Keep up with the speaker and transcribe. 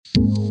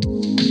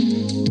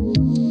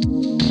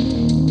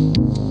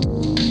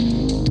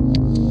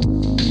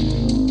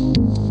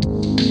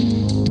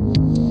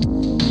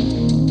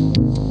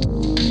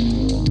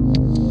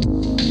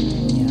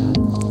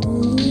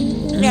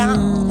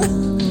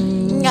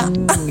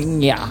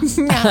Yeah.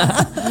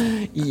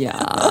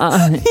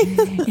 Yeah.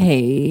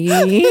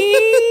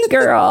 Hey,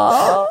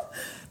 girl.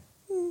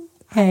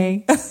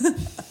 Hey.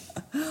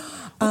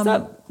 What's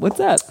up? What's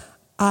up?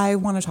 I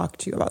want to talk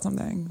to you about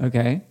something.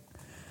 Okay.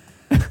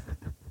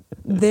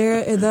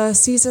 The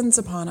season's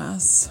upon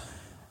us.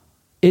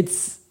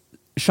 It's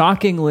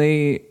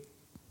shockingly,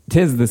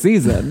 'tis the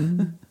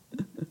season,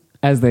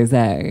 as they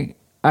say.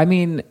 I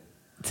mean,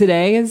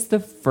 today is the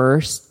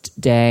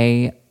first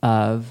day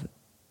of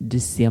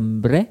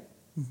December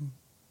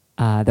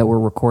that we're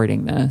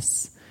recording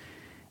this.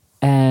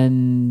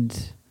 And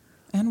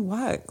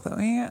what,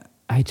 Chloe?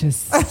 I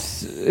just,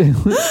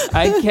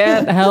 I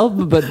can't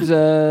help but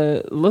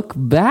look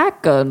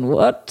back on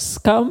what's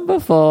come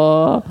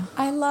before.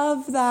 I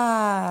love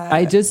that.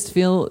 I just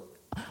feel,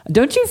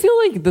 don't you feel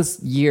like this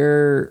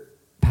year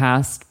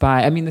passed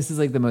by? I mean, this is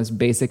like the most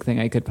basic thing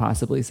I could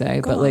possibly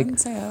say, but like,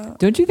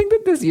 don't you think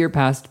that this year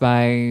passed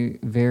by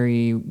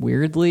very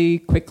weirdly,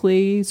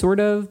 quickly, sort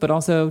of, but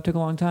also took a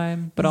long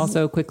time, but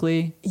also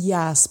quickly?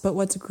 Yes, but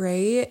what's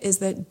great is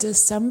that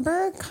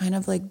December kind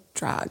of like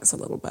drags a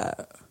little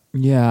bit.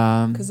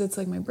 Yeah. Because it's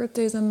like my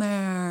birthday's in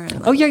there. And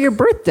like, oh, yeah, your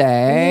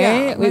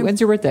birthday. Yeah, Wait, when's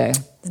your birthday?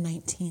 The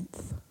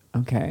 19th.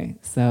 Okay.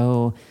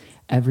 So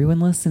everyone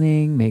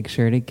listening, make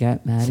sure to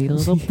get Maddie a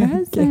little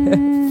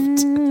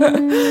present.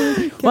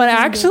 Well,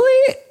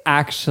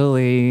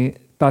 actually,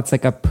 that's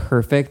like a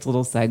perfect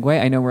little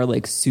segue. I know we're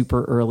like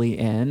super early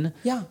in.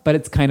 Yeah. But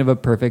it's kind of a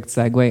perfect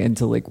segue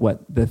into like what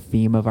the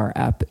theme of our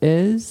ep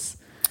is.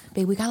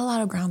 Babe, we got a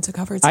lot of ground to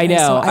cover today. I know.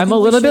 So I'm a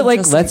little bit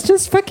like, let's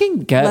just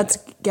fucking get... Let's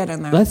get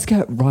in there. Let's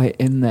get right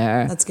in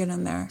there. Let's get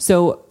in there.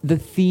 So the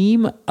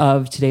theme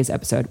of today's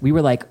episode, we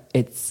were like,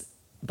 it's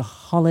the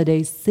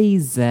holiday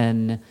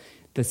season.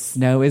 The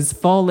snow is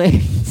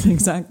falling.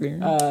 Exactly.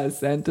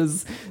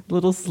 Santa's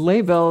little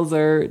sleigh bells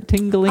are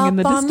tingling in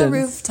the distance. Up on the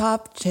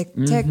rooftop, tick,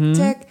 tick,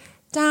 tick.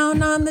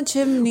 Down on the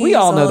chimney. We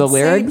all know the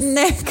lyrics.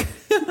 Nick.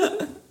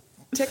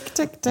 Tick,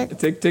 tick, tick.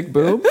 Tick, tick,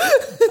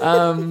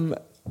 boom.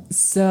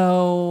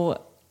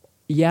 So,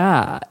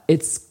 yeah,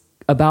 it's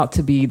about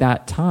to be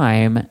that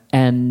time.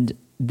 And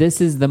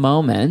this is the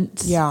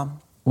moment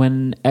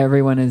when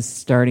everyone is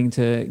starting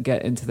to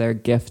get into their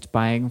gift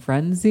buying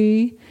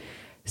frenzy.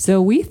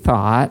 So we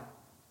thought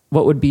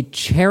what would be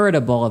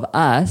charitable of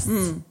us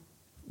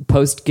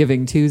post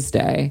Giving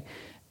Tuesday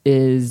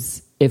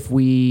is if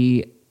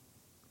we,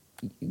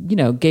 you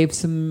know, gave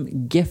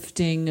some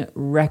gifting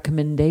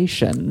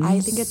recommendations.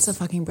 I think it's a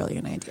fucking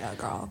brilliant idea,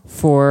 girl.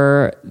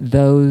 For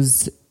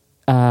those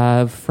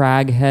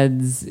frag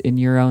heads in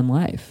your own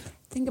life.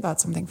 Think about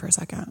something for a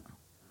second.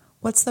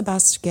 What's the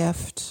best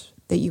gift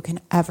that you can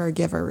ever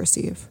give or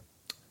receive?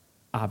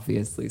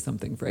 Obviously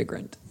something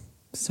fragrant.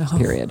 So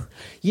period.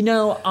 You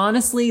know,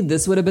 honestly,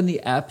 this would have been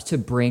the ep to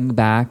bring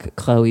back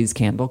Chloe's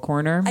Candle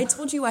Corner. I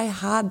told you I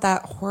had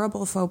that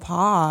horrible faux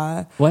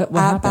pas what at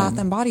happened? Bath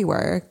and Body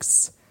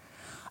Works.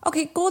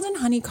 Okay, Golden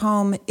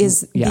Honeycomb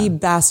is the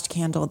best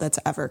candle that's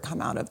ever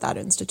come out of that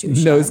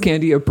institution. Nose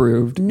candy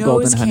approved. Nose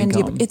Golden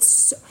candy. Honeycomb.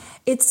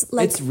 It's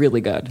like, it's really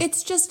good.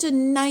 It's just a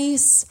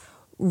nice,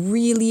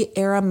 really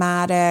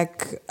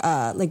aromatic,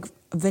 like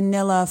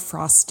vanilla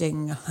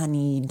frosting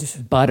honeyed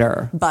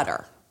butter.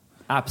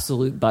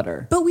 Absolute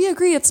butter. But we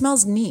agree it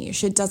smells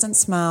niche. It doesn't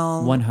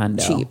smell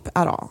cheap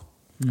at all.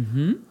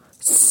 Mm-hmm.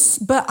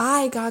 But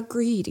I got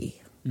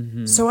greedy.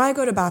 Mm-hmm. So I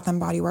go to Bath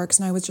and Body Works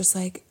and I was just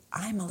like,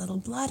 I'm a little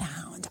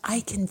bloodhound. I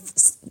can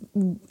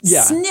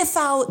sniff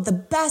out the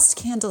best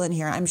candle in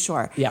here, I'm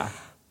sure. Yeah.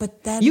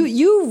 But then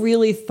you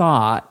really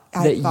thought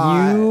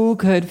you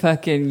could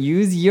fucking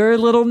use your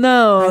little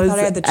nose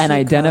and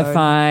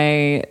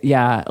identify,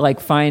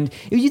 find.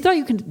 You thought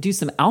you could do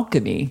some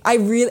alchemy.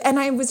 And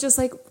I was just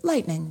like,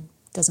 lightning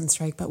doesn't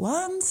strike but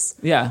once.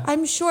 Yeah.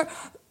 I'm sure.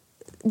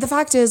 The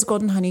fact is,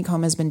 Golden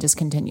Honeycomb has been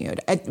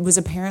discontinued. It was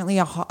apparently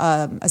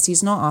a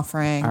seasonal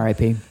offering.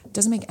 R.I.P.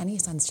 Doesn't make any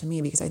sense to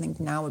me because I think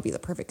now would be the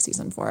perfect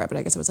season for it. But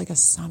I guess it was like a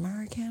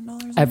summer candle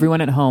or something.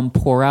 Everyone at home,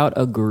 pour out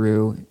a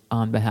guru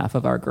on behalf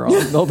of our girl,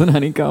 Golden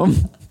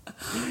Honeycomb.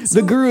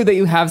 The guru that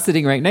you have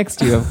sitting right next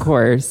to you, of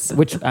course.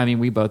 Which, I mean,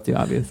 we both do,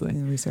 obviously.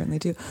 We certainly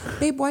do.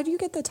 Babe, why do you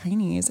get the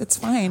tinies? It's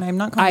fine. I'm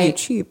not calling you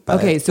cheap. But.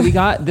 Okay, so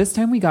this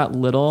time we got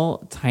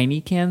little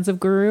tiny cans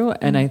of guru,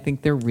 and I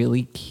think they're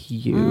really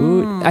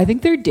cute. I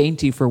think they're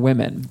dainty for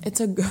women. It's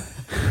a good...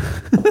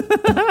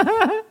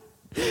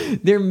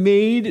 They're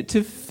made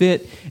to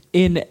fit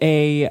in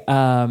a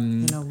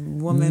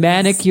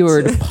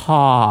manicured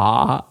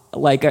paw,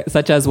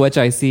 such as which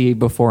I see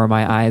before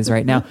my eyes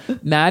right now.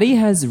 Maddie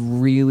has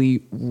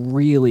really,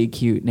 really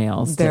cute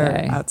nails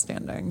today. They're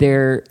outstanding.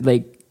 They're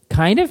like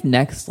kind of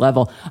next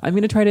level. I'm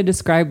going to try to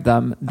describe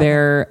them.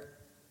 They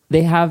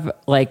have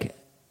like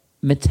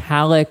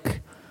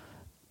metallic,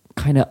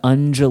 kind of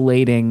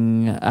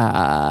undulating,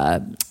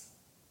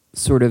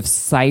 sort of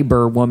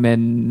cyber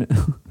woman.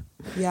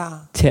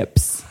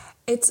 Tips.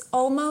 It's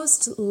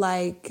almost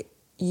like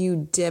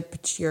you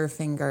dipped your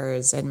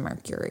fingers in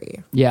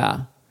mercury.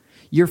 Yeah.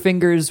 Your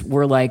fingers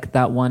were like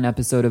that one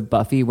episode of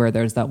Buffy where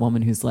there's that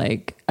woman who's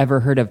like, ever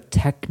heard of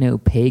techno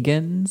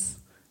pagans?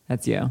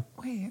 That's you.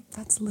 Wait,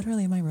 that's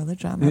literally my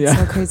religion. That's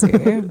so crazy.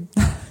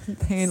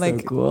 They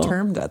like cool.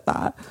 Termed it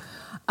that.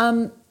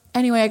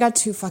 Anyway, I got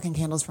 2 fucking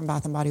candles from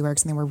Bath and Body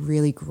Works, and they were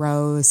really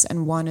gross.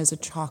 And one is a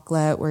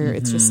chocolate where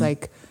it's just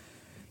like,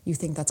 you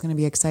think that's going to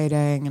be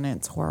exciting, and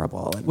it's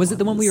horrible. And was it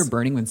the one we were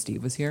burning when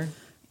Steve was here?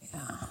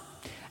 Yeah.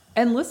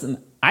 And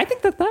listen, I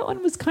think that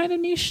one was kind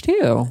of niche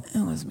too.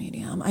 It was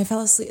medium. I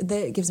fell asleep.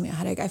 It gives me a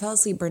headache. I fell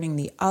asleep burning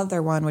the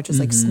other one, which is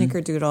like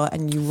Snickerdoodle,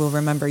 and you will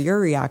remember your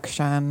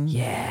reaction.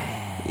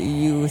 Yeah.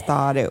 You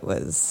thought it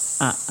was...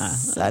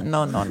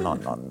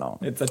 No.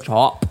 It's a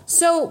chop.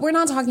 So we're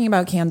not talking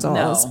about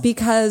candles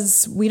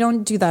because we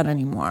don't do that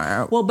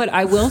anymore. Well, but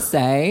I will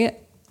say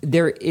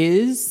there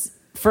is,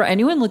 for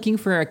anyone looking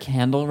for a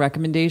candle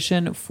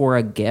recommendation for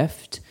a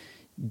gift,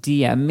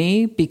 DM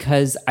me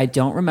because I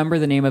don't remember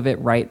the name of it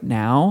right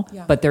now,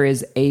 but there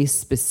is a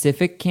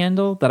specific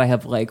candle that I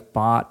have like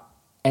bought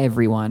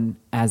everyone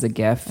as a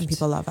gift. And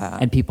people love it.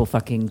 And people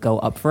fucking go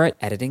up for it.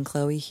 Editing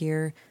Chloe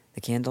here. The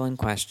candle in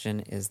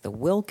question is the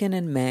Wilkin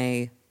and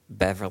May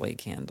Beverly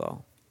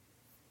candle.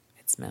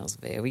 It smells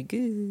very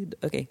good.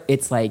 Okay.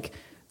 It's like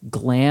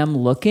glam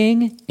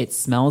looking, it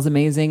smells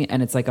amazing,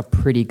 and it's like a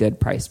pretty good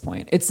price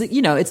point. It's,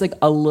 you know, it's like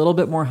a little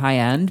bit more high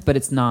end, but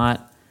it's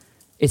not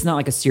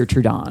like a Cire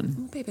Trudon.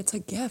 Oh, babe, it's a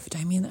gift.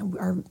 I mean,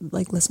 our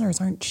like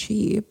listeners aren't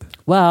cheap.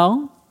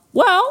 Well,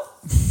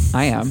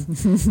 I am.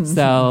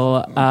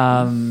 So,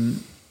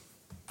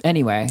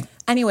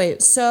 Anyway,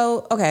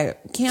 so okay,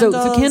 candles.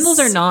 So candles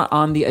are not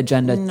on the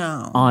agenda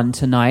on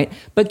tonight,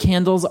 but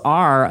candles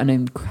are an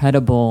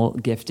incredible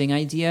gifting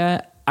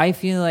idea. I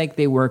feel like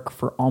they work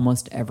for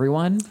almost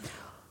everyone.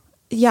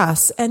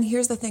 Yes, and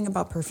here's the thing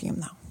about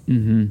perfume, though.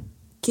 Mm-hmm.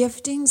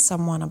 Gifting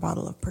someone a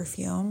bottle of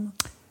perfume,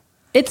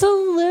 it's a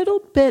little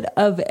bit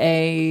of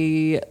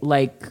a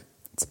like.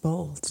 It's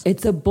bold.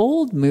 It's a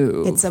bold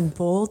move. It's a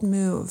bold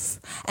move.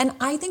 And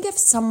I think if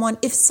someone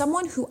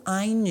who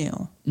I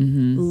knew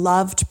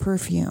loved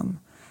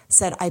perfume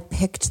said, I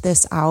picked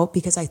this out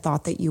because I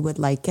thought that you would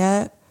like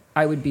it,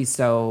 I would be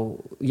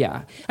so,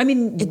 yeah. I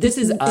mean, this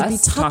is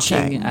us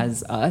talking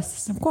as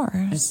us. Of course.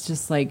 It's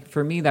just like,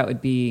 for me, that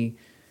would be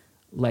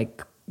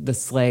like the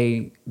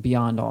sleigh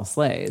beyond all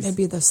sleighs. It'd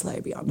be the sleigh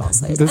beyond all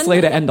sleighs. The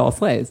sleigh to end all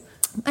sleighs.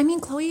 I mean,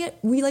 Chloe,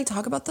 we like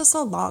talk about this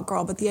a lot,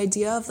 girl, but the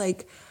idea of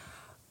like,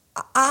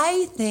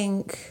 I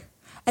think,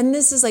 and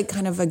this is like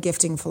kind of a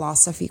gifting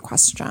philosophy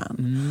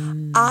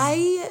question.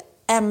 I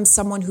am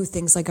someone who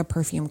thinks like a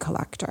perfume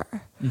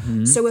collector.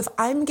 Mm-hmm. So if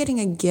I'm getting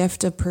a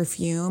gift of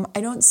perfume,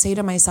 I don't say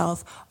to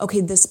myself,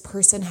 okay, this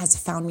person has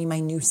found me my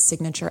new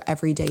signature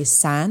everyday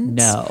scent.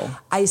 No.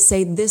 I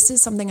say, this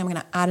is something I'm going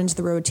to add into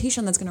the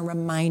rotation that's going to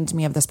remind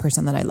me of this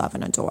person that I love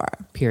and adore.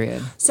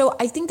 Period. So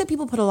I think that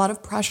people put a lot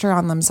of pressure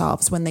on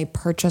themselves when they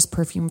purchase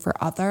perfume for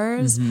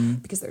others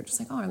because they're just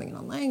like, oh, are they going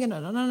to like it?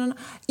 No.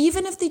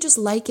 Even if they just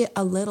like it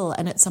a little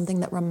and it's something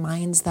that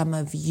reminds them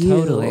of you.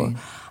 Totally.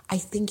 I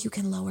think you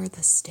can lower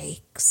the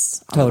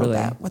stakes a totally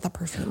little bit with a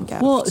perfume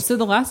gift. Well, so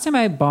the last time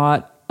I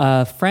bought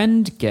a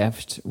friend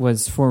gift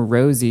was for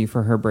Rosie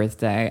for her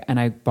birthday,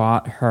 and I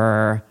bought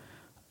her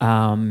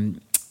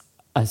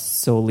a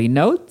Soli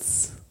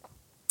Notes.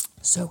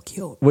 So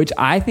cute. Which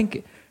I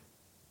think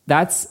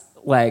that's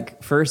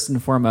like first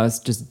and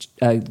foremost just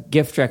a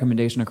gift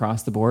recommendation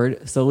across the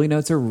board. Soli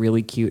Notes are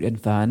really cute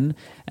and fun,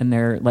 and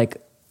they're like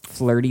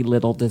flirty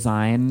little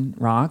design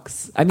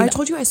rocks. I mean, I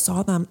told you I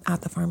saw them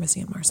at the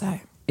pharmacy in Marseille.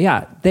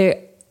 Yeah,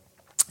 they're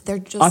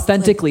just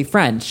authentically like,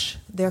 French.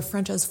 They're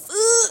French as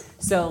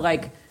So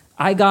like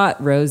I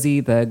got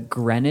Rosie the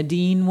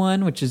grenadine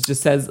one, which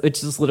just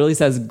literally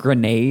says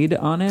grenade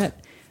on it.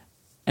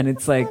 And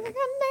it's like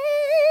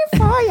grenade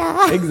for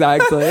ya.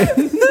 Exactly.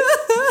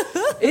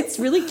 It's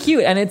really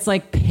cute, and it's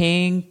like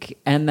pink,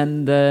 and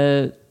then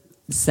the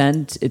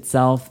scent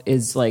itself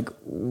is like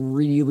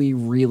really,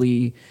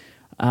 really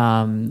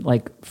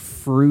like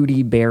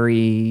fruity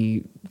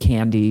berry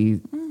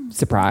candy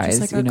surprise,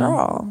 just like a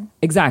girl.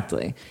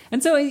 Exactly.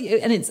 And so,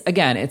 and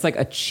it's like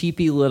a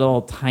cheapy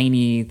little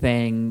tiny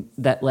thing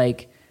that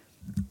like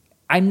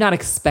I'm not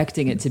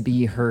expecting it to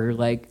be her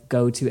like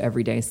go-to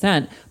everyday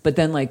scent, but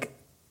then like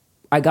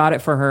I got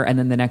it for her, and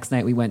then the next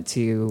night we went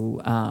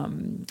to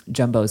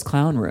Jumbo's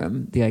Clown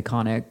Room, the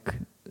iconic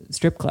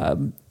strip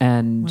club,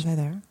 and was I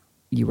there?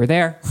 You were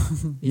there.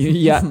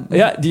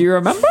 Yeah. Do you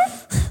remember?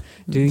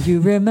 Do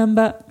you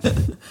remember?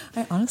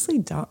 I honestly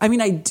don't. I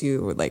mean, I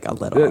do like a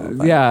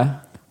little. Yeah.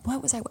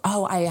 What was I?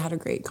 Oh, I had a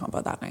great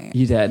combo that night.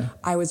 You did?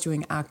 I was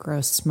doing Acro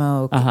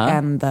Smoke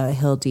and the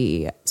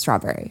Hildy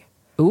Strawberry.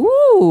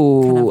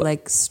 Ooh. Kind of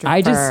like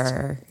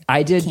stripper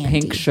I did candy.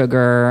 Pink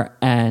Sugar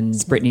and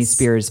Britney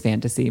Spears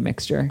Fantasy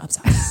mixture.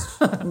 Obsessed.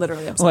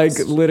 Literally obsessed.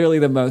 Like literally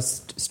the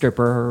most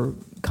stripper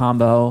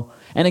combo.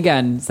 And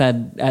again,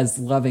 said as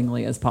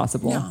lovingly as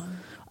possible. Yeah.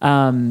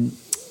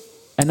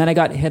 And then I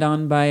got hit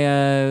on by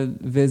a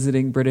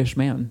visiting British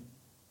man.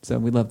 So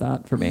we love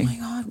that for me. Oh my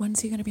God, when's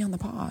he going to be on the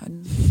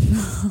pod?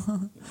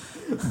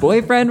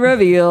 Boyfriend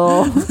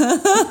reveal.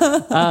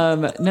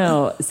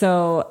 No,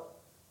 so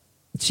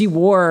she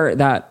wore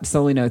that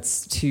Soli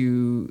Notes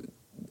to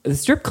the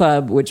strip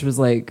club, which was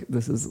like,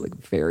 this is like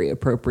very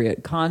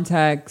appropriate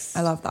context.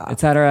 I love that.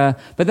 Etc.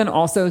 But then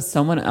also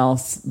someone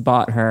else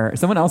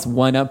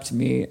one-upped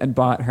me and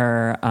bought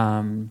her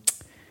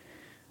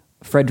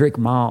Frederick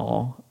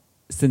Malle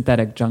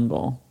Synthetic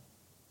Jungle.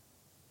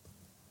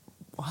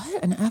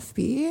 What? An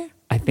FB?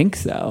 I think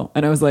so.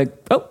 And I was like,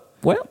 oh,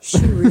 well. She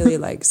really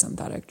likes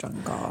Synthetic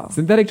Jungle.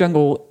 Synthetic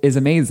Jungle is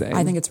amazing.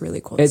 I think it's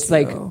really cool. It's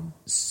like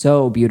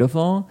so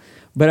beautiful.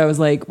 But I was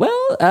like,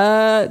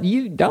 well,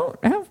 you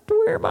don't have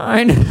to wear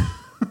mine.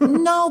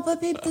 No, but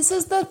babe, this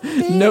is the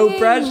thing. No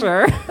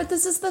pressure. But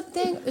this is the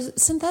thing.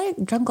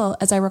 Synthetic Jungle,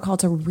 as I recall,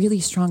 it's a really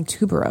strong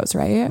tuberose,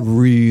 right?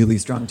 Really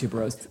strong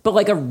tuberose. But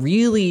like a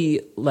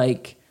really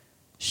like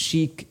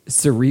chic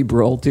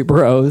cerebral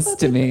tuberose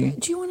to me.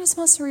 Do you want to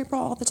smell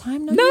cerebral all the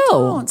time? No, No. you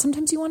don't.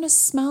 Sometimes you want to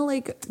smell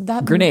like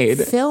that Grenade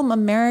film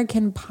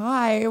American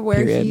Pie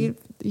where Period.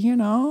 he, you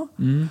know.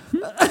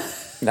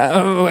 Mm-hmm.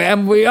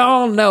 And we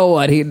all know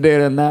what he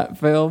did in that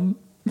film.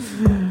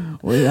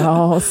 We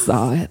all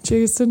saw it.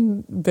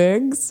 Jason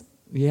Biggs.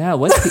 Yeah,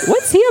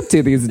 what's he up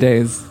to these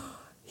days?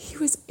 He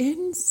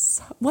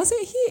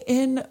wasn't he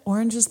in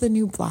Orange is the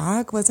New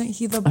Black? Wasn't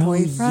he the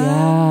boyfriend?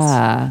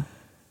 Yeah.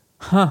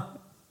 Huh.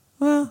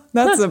 Well,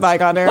 that's a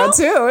bygone era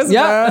too, isn't it?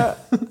 I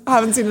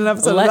haven't seen an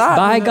episode Let of that.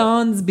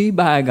 bygones be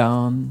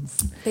bygones.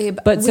 Babe,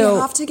 but we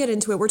have to get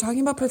into it. We're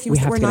talking about perfumes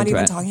that we're not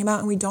even talking about,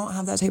 and we don't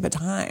have that type of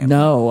time.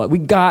 No,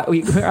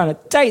 we're on a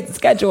tight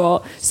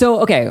schedule.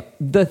 So, okay,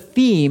 the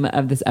theme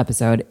of this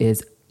episode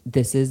is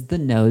this is the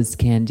nose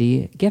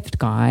candy gift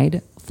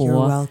guide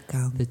for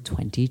the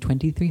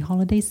 2023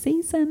 holiday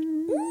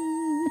season.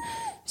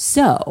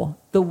 So,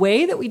 the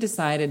way that we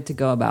decided to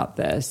go about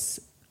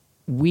this,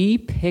 we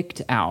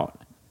picked out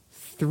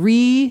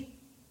 3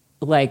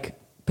 like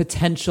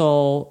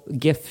potential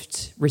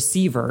gift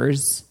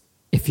receivers,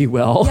 if you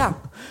will,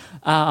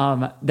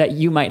 that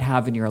you might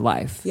have in your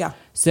life. Yeah.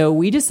 So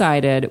we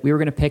decided we were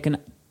going to pick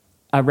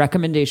a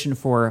recommendation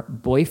for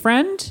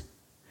boyfriend,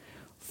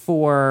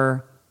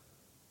 for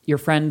your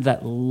friend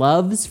that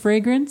loves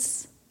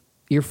fragrance,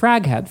 your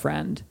fraghead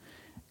friend,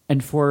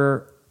 and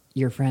for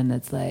your friend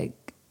that's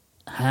like,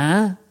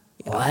 huh?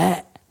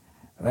 What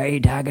are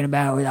you talking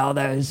about with all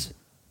those?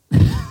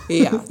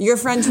 Yeah, your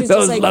friend who's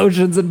those just like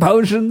lotions and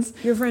potions.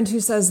 Your friend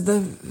who says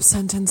the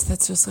sentence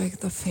that's just like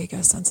the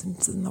fakest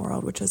sentence in the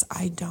world, which is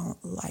 "I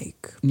don't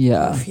like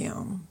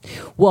perfume."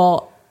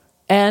 Well,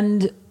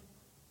 and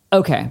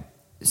okay,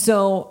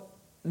 so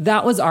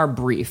that was our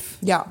brief.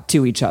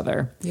 To each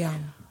other. Yeah.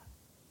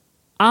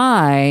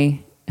 Oh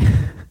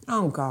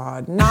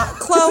God, not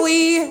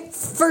Chloe!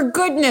 For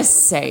goodness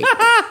sake.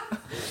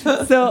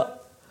 So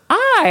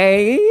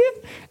I,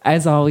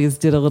 as always,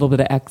 did a little bit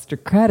of extra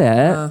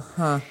credit.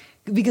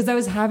 Because I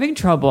was having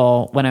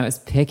trouble when I was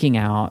picking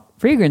out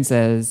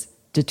fragrances,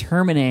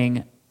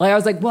 determining, like, I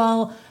was like,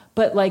 well,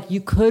 but like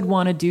you could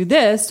want to do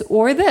this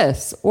or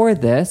this or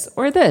this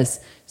or this.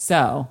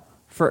 So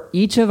for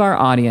each of our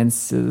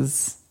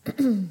audiences,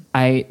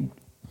 I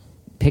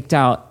picked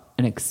out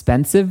an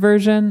expensive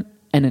version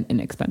and an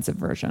inexpensive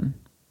version.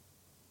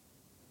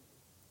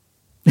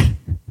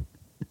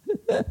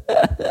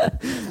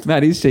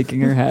 Maddie's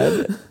shaking her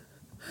head.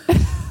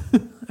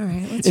 All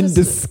right, let's in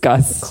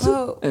disgust.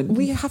 Chloe,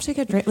 we have to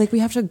get we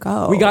have to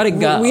go. We gotta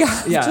go. We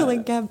have to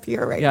like get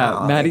beer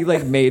now. Yeah, Maddie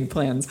like made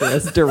plans for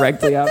us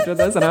directly after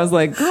this, and I was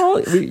like, "Girl,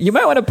 you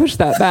might want to push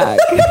that back."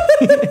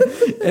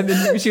 And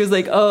then she was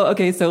like, "Oh,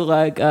 okay, so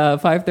like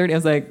 5:30." I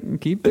was like,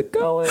 "Keep it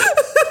going,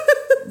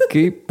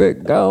 keep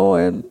it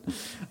going."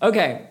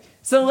 Okay,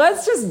 so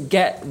let's just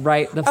get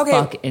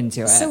fuck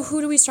into it. So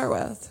who do we start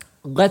with?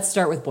 Let's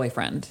start with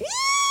boyfriend.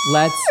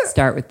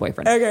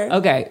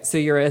 Okay, so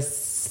you're a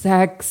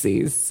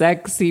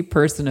sexy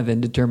person of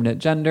indeterminate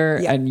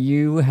gender, and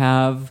you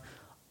have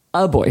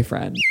a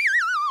boyfriend.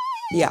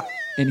 Yeah.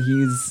 And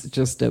he's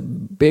just a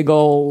big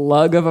old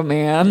lug of a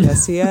man.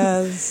 Yes, he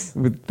is.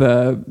 With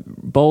the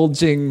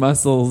bulging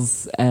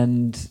muscles,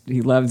 and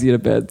he loves you to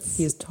bits.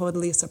 He's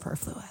totally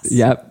superfluous.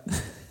 Yep.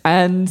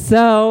 And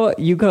so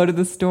you go to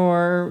the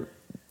store,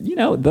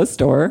 the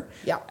store.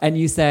 Yeah. And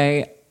you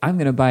say, I'm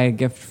going to buy a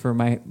gift for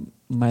my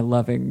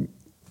loving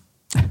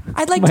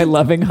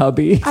loving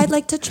hubby. I'd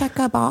like to check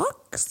a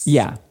box.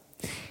 Yeah.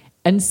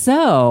 And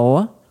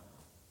so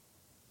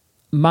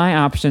my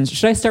options,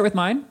 should I start with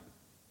mine?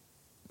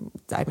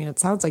 I mean, it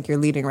sounds like you're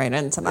leading right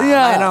into that.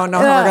 Yeah, I don't know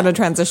how we're going to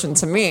transition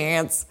to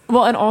me.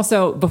 Well, and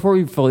also before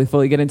we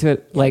fully get into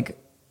it, like,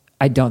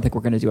 I don't think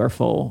we're going to do our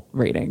full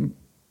rating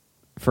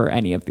for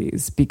any of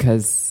these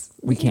because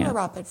we can't. Do a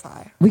rapid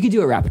fire. We could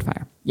do a rapid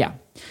fire. Yeah.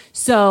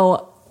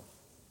 So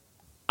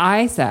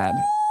I said,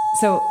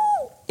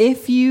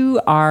 if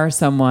you are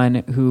someone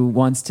who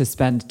wants to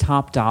spend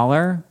top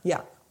dollar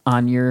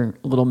on your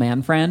little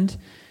man friend,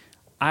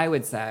 I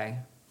would say,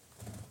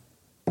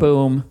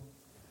 boom,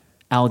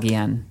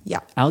 Algian. Yeah.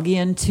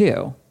 Algian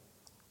 2,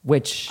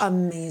 which...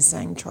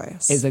 amazing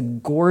choice. Is a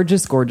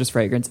gorgeous, gorgeous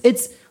fragrance.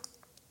 It's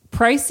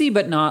pricey,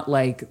 but not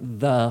like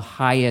the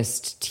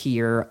highest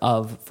tier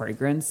of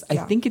fragrance. I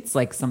think it's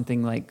like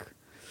something like...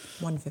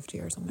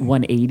 $150 or something.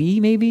 $180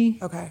 maybe.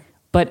 Okay.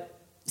 But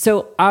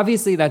so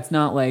obviously that's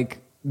not like,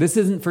 this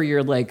isn't for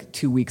your like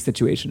 2-week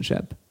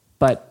situationship,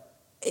 but.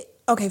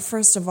 Okay,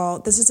 first of all,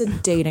 this is a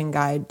dating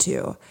guide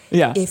too.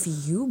 Yeah. If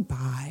you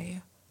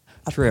buy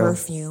a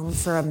perfume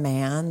for a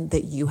man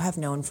that you have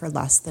known for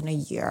less than a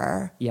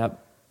year.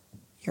 Yep.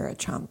 You're a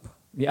chump.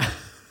 Yeah.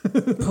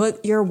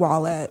 Put your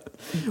wallet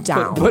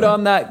down. Put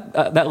on that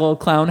little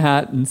clown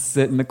hat and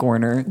sit in the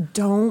corner.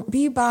 Don't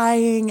be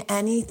buying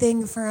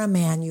anything for a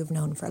man you've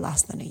known for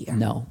less than a year.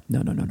 No.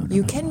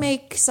 You can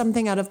make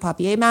something out of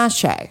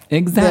papier-mâché.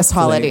 Exactly. This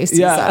holiday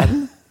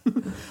season.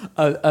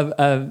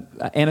 A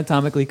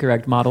anatomically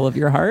correct model of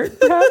your heart,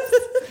 perhaps.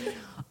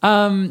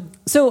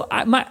 So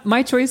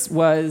my choice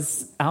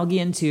was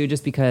Algae 2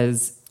 just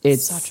because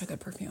it's such a good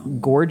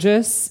perfume.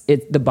 Gorgeous.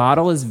 The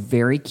bottle is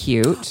very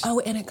cute. Oh,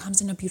 and it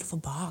comes in a beautiful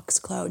box,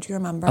 Chloe. Do you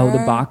remember? Oh,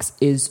 the box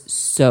is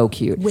so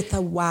cute. With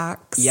a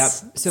wax. Yep.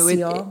 So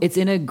seal. It's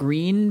in a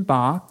green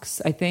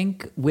box, I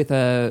think, with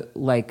a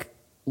like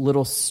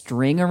little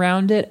string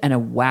around it and a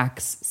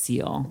wax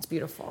seal. It's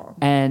beautiful.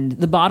 And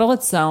the bottle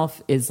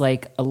itself is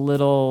like a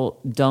little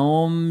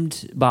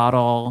domed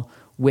bottle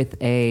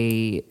with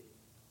a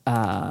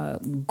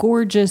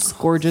gorgeous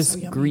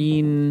so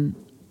green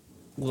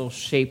little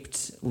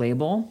shaped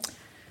label.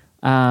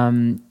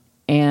 And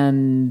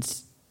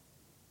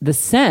the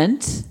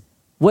scent,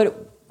 do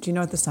you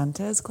know what the scent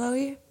is,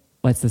 Chloe?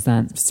 What's the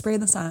scent? Spray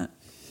the scent.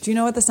 Do you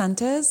know what the scent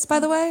is,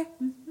 by the way?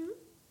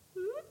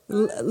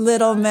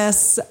 Little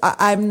Miss,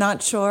 I'm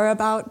not sure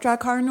about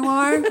Drakkar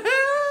Noir.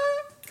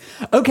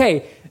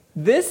 Okay,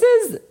 this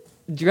is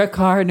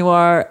Drakkar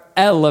Noir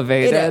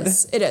elevated.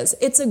 It is.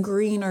 It's a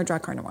greener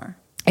Drakkar Noir.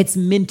 It's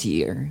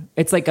mintier.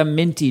 It's like a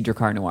minty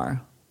Drakkar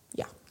Noir.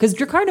 Yeah. Because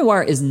Drakkar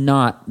Noir is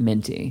not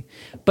minty.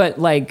 But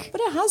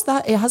it has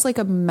that. It has like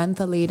a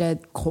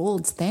mentholated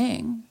cold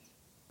thing.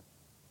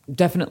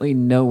 Definitely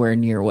nowhere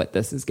near what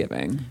this is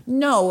giving.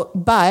 No,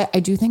 but I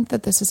do think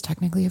that this is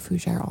technically a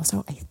fougere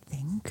also,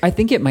 I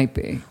think it might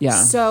be, yeah.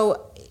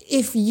 So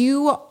if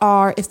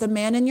the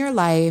man in your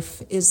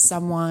life is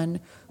someone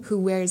who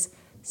wears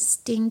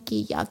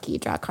stinky, yucky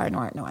Drakkar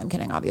Noir, no, I'm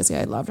kidding, obviously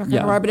I love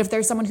Drakkar Noir, but if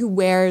there's someone who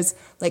wears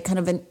like kind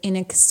of an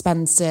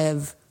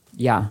inexpensive,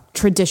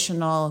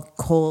 traditional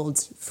cold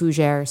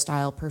fougere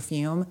style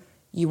perfume,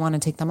 you want to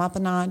take them up a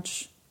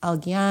notch.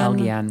 Algae.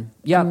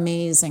 Yep.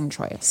 Amazing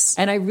choice.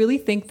 And I really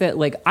think that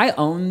like I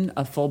own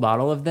a full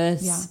bottle of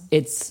this. Yeah.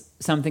 It's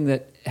something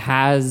that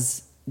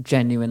has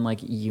genuine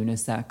like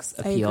unisex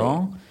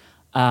appeal.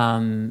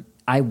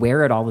 I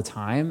wear it all the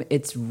time.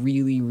 It's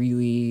really,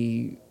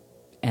 really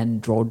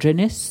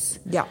androgynous.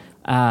 Yeah.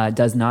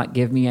 Does not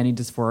give me any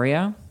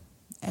dysphoria.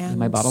 And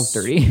my bottle's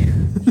dirty.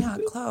 Yeah,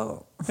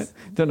 Chloe.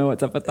 Don't know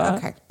what's up with that.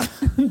 Okay.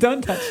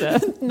 Don't touch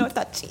it. No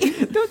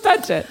touchy. Don't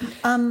touch it.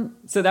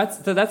 So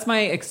that's my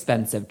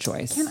expensive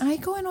choice. Can I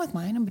go in with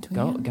mine in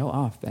between? Go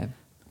off, babe.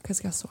 Because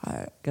guess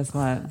what?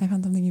 I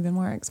found something even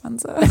more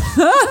expensive.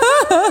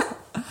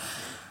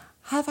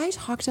 Have I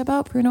talked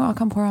about Bruno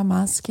Accampora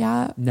musk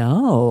yet?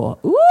 No.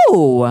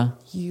 Ooh.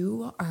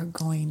 You are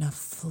going to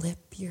flip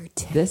your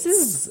tits. This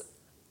is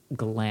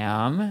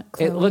glam.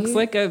 Chloe? It looks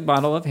like a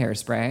bottle of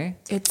hairspray.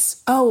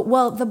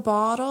 The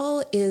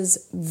bottle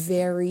is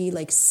very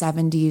like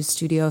 70s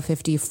Studio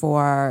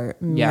 54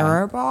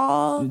 mirror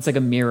ball. It's like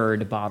a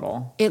mirrored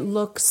bottle. It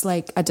looks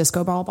like a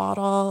disco ball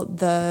bottle.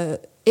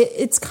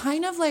 It's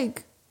kind of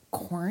like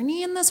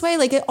corny in this way.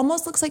 Like it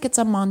almost looks like it's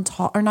a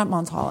Montal, or not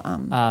Montal.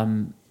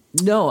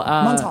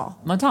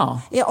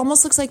 Montal. It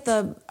almost looks like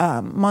the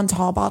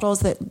Montal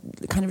bottles that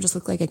kind of just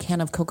look like a can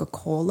of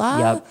Coca-Cola.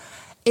 Yep.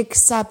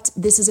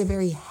 Except this is a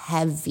very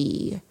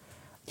heavy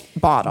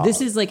bottle.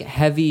 This is like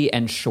heavy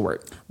and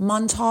short.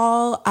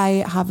 Montal,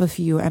 I have a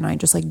few and I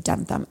just like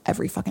dent them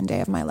every fucking day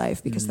of my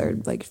life because they're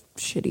like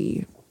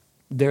shitty.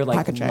 They're like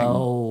packaging.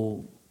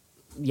 Low.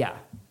 Yeah.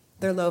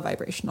 They're low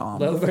vibrational.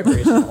 Low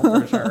vibrational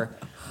for sure.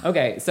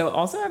 Okay, so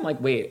also I'm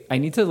like, wait, I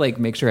need to like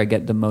make sure I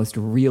get the most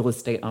real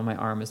estate on my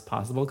arm as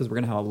possible because we're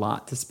gonna have a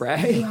lot to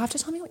spray. You have to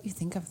tell me what you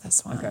think of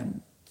this one. Okay.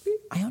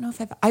 I don't know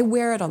if I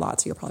wear it a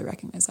lot, so you'll probably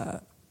recognize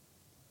it.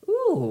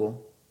 Ooh.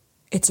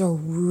 It's a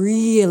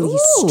really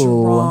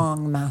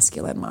strong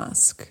masculine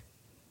musk.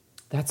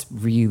 That's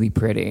really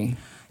pretty.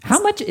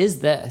 How much is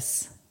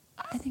this?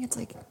 I think it's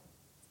like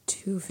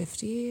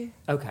 $250.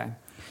 Okay.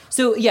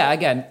 So yeah,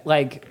 again,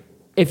 like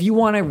if you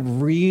want to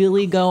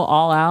really go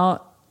all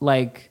out,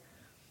 like,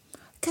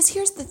 because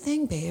here's the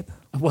thing, babe.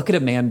 What could a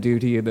man do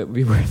to you that would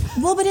be worth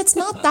it? Well, but it's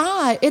not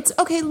that. It's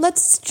okay.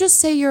 Let's just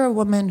say you're a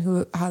woman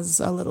who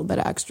has a little bit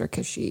of extra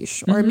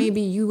kashish, or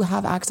maybe you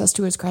have access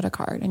to his credit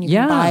card and you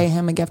can buy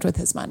him a gift with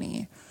his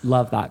money.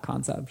 Love that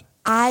concept.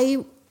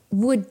 I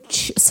would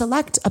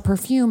select a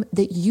perfume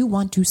that you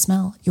want to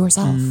smell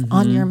yourself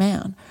on your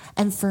man.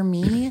 And for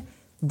me,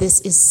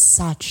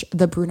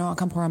 the Bruno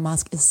Accampora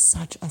musk is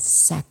such a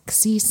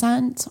sexy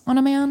scent on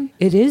a man.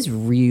 It is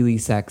really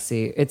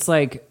sexy. It's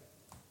like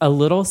a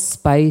little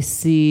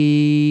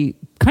spicy,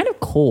 kind of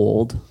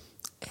cold.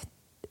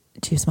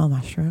 Do you smell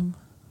mushroom?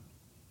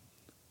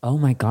 Oh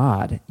my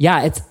God.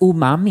 Yeah, it's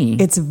umami.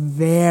 It's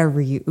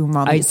very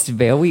umami. It's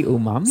very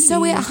umami.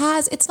 So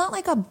it's not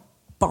like a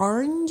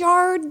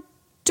barnyard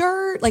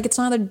dirt. Like it's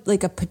not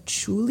like a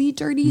patchouli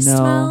dirty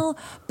smell,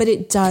 but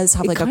it does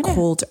have like a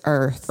cold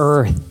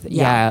earth.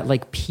 Yeah,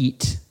 like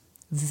peat.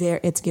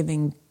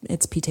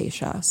 It's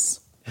peataceous.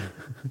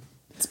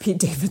 It's Pete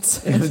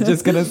Davidson. I was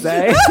just going to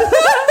say.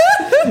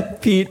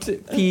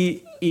 Pete,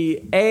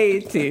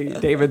 P-E-A-T,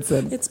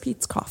 Davidson. It's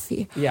Pete's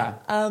coffee. Yeah.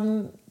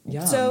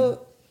 Yeah.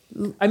 So,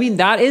 I mean,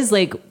 that is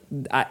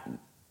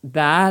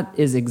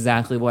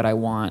exactly what I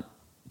want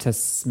to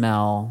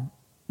smell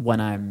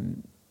when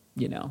I'm,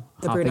 the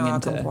hopping Bruno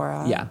into,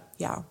 Alcampora.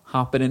 Yeah.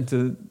 Hopping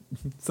into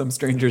some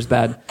stranger's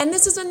bed. And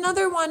this is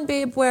another one,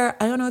 babe, where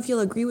I don't know if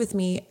you'll agree with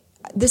me.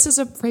 This is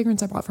a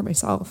fragrance I bought for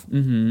myself.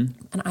 Mm-hmm.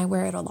 And I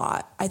wear it a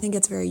lot. I think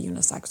it's very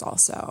unisex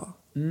also.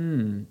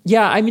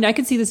 Yeah, I mean, I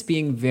could see this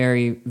being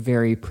very,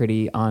 very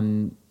pretty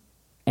on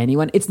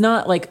anyone. It's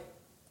not like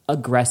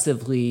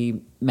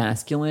aggressively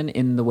masculine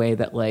in the way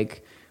that,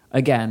 like,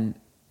 again,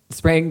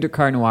 spraying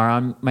Dakar Noir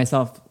on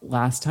myself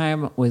last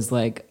time was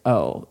like,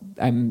 oh,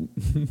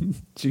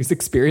 she's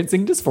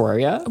experiencing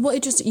dysphoria. Well,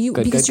 it just,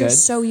 you're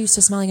so used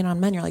to smelling it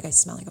on men, you're like, I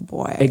smell like a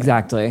boy.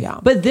 Exactly.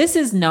 Yeah. But this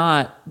is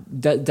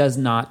does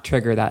not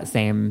trigger that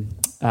same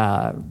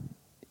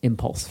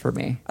impulse for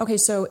me. Okay,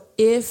 so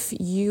if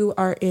you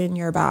are in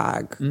your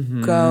bag,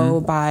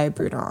 go buy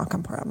Bruno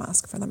Alcampora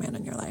mask for the man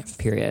in your life.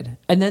 Period.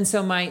 And then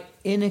so my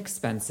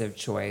inexpensive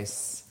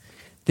choice,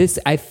 this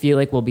I feel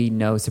like will be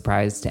no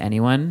surprise to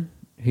anyone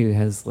who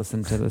has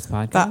listened to this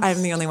podcast. But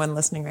I'm the only one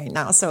listening right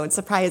now, so it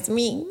surprised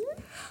me.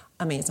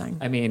 Amazing.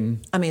 I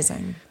mean,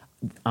 amazing.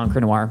 Encre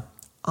Noir.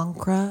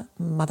 Encre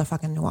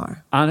motherfucking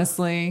Noir.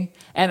 Honestly.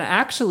 And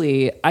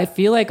actually, I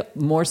feel like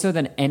more so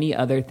than any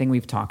other thing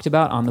we've talked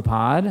about on the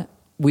pod,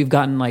 we've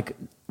gotten like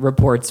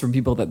reports from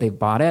people that they've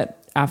bought it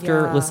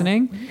after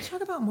listening. We need to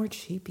talk about more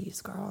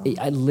cheapies, girl.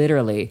 I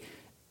literally.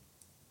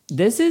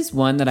 This is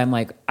one that I'm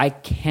like, I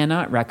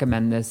cannot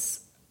recommend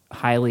this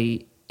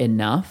highly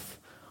enough.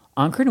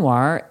 Encre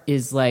Noir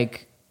is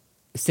like,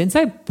 since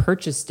I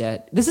purchased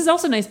it, this is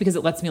also nice because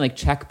it lets me like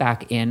check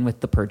back in with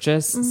the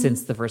purchase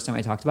since the first time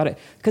I talked about it.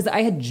 Because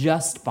I had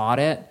just bought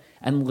it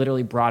and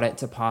literally brought it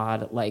to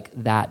pod like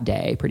that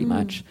day pretty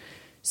much.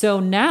 So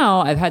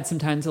now I've had some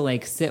time to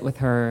like sit with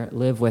her,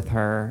 live with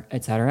her,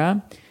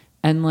 etc.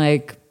 And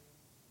like,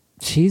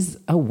 she's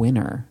a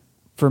winner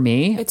for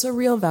me. It's a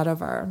real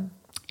vetiver.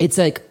 It's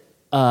like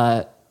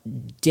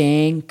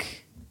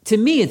dank. To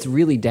me, it's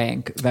really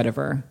dank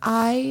vetiver.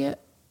 I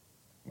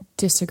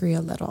disagree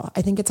a little.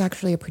 I think it's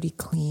actually a pretty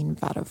clean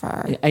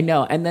vetiver. I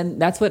know. And then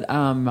that's what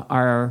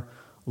our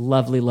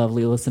lovely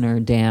listener,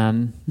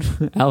 Dan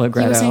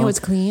Allegretto, he was saying it was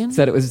clean?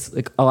 Said it was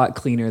like a lot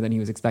cleaner than he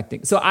was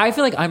expecting. So I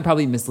feel like I'm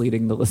probably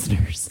misleading the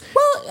listeners.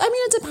 Well, I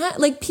mean, it depends.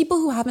 Like people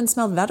who haven't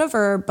smelled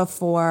vetiver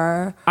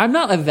before. I'm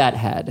not a vet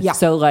head. Yeah.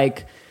 So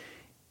like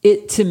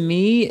it to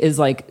me is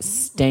like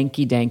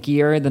stanky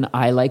dankier than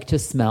I like to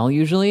smell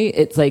usually.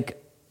 It's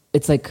like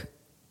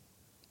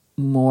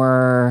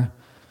more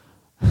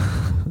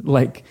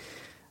like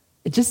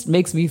it just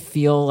makes me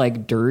feel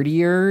like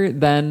dirtier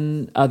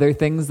than other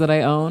things that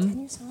I own.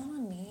 Can you smell it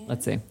on me?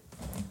 Let's see.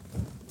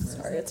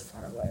 Sorry, it's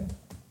far away.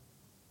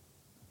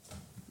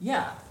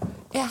 Yeah.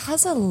 It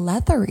has a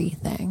leathery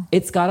thing.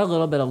 It's got a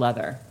little bit of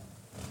leather.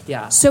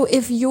 Yeah. So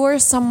if you're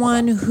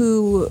someone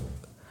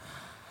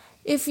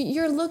if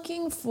you're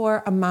looking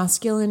for a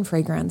masculine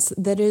fragrance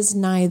that is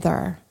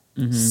neither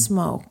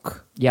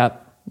smoke.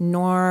 Yep.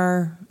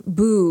 Nor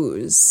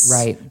booze.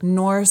 Right.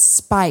 Nor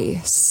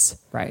spice.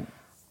 Right.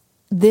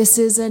 This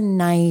is a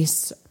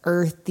nice,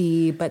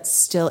 earthy, but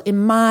still, to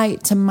my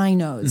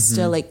nose,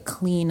 still like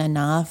clean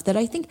enough that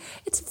I think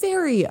it's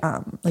very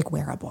like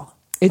wearable.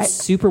 It's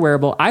super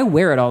wearable. I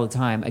wear it all the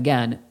time.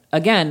 Again,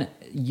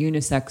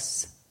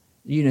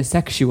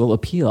 unisexual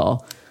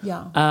appeal.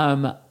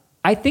 Yeah.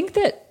 I think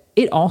that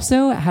it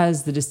also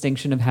has the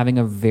distinction of having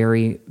a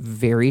very,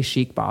 very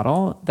chic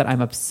bottle that I'm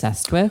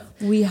obsessed with.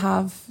 We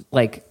have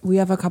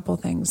a couple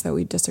things that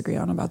we disagree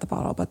on about the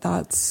bottle, but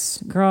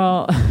that's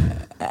girl.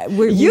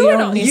 You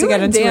don't need to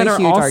get into Dan a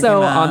huge are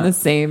also argument. on the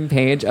same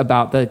page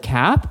about the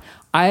cap.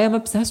 I am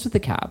obsessed with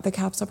the cap. The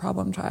cap's a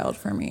problem child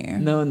for me.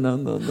 No.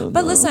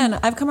 But listen,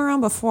 I've come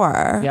around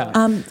before.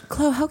 Yeah.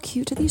 Chloe, how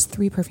cute do these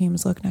three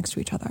perfumes look next to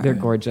each other? They're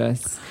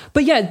gorgeous.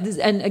 But yeah,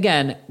 and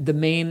again,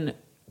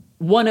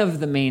 one of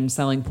the main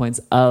selling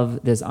points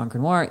of this Encre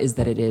Noir is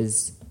that it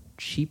is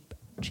cheap.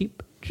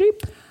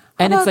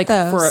 And it's like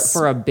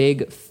for a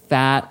big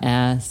fat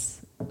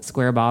ass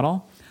square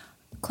bottle.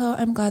 Chloe,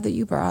 I'm glad that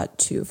you brought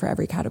two for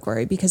every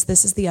category because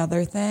this is the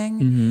other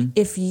thing.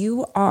 If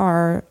you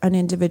are an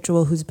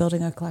individual who's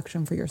building a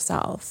collection for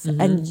yourself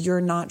and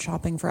you're not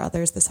shopping for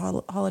others this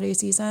holiday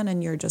season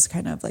and you're just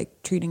kind of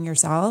like treating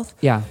yourself.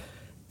 Yeah.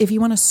 If you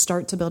want to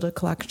start to build a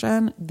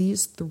collection,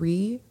 these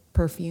three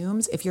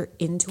perfumes, if you're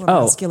into a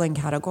masculine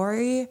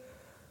category,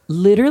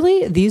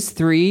 literally these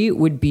three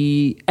would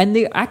be, and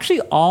they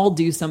actually all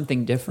do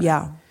something different.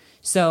 Yeah.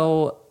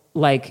 So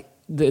like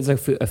there's a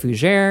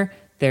fougere,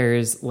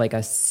 There's like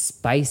a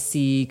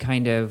spicy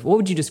kind of, what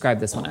would you describe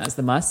this one as?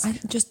 The musk?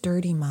 Just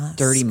dirty musk.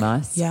 Dirty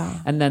musk.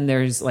 Yeah. And then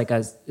there's like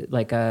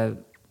a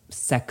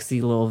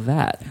sexy little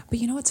vet. But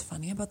you know what's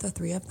funny about the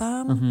three of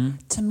them?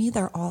 To me,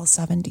 they're all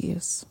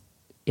 70s.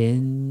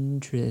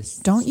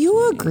 Interesting. Don't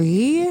you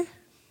agree?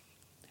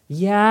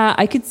 Yeah,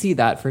 I could see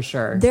that for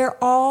sure. They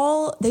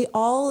all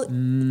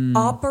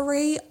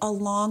operate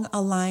along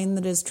a line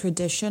that is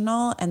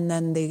traditional, and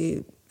then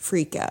they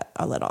freak it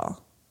a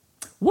little.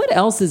 What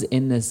else is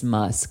in this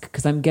musk?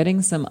 Because I'm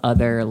getting some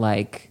other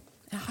like...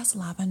 It has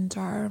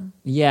lavender.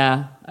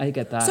 Yeah, I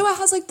get that. So it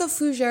has like the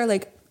fougere,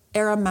 like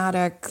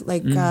aromatic,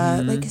 like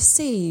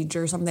sage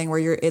or something, where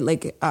you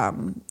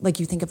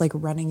think of like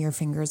running your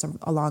fingers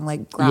along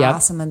like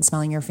grass and then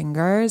smelling your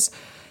fingers.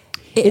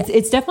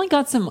 It's definitely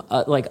got some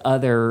like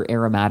other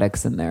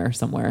aromatics in there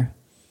somewhere.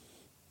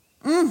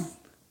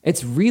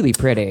 It's really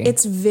pretty.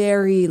 It's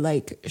very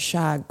like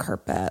shag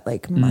carpet,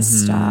 like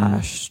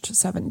mustached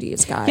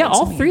 70s guy. Yeah,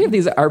 all three of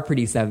these are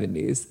pretty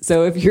 70s.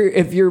 So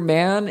if your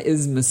man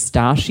is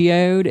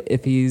mustachioed,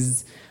 if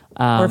he's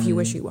or if you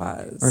wish he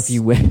was, or if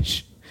you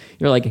wish,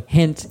 you're like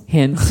hint.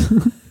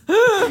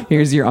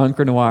 Here's your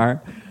Encre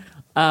Noir.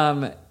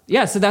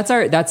 Yeah, so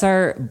that's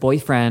our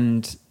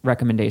boyfriend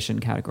recommendation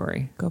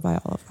category. Go buy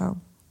all of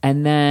them.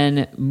 And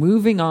then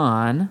moving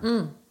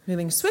on,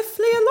 moving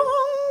swiftly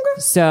along.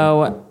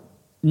 So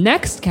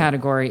next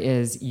category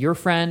is your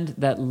friend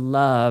that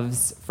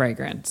loves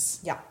fragrance.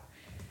 Yeah.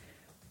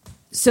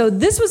 So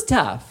this was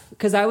tough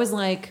because I was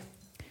like,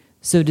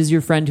 so does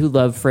your friend who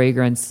loves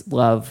fragrance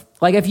love,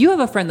 like if you have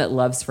a friend that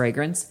loves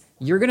fragrance,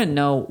 you're going to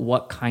know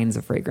what kinds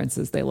of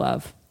fragrances they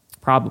love,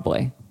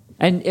 probably.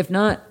 And if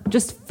not,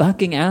 just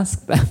fucking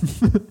ask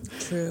them.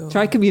 True.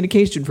 Try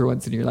communication for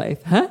once in your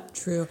life, huh?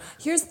 True.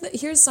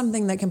 Here's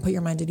something that can put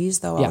your mind at ease,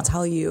 though. I'll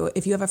tell you,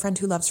 if you have a friend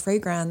who loves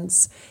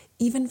fragrance,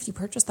 even if you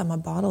purchase them a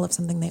bottle of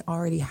something they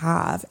already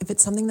have, if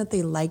it's something that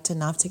they liked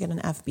enough to get an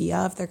FB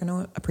of, they're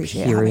going to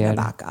appreciate having a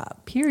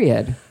backup.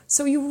 Period.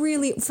 So you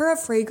really, for a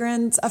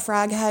fragrance, a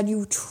frag head,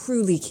 you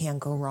truly can't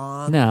go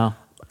wrong. No.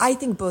 I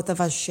think both of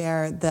us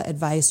share the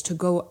advice to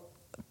go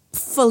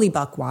fully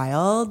buck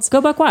wild.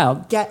 Go buck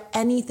wild. Get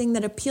anything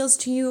that appeals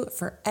to you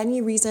for any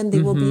reason.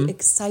 They will be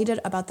excited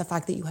about the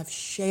fact that you have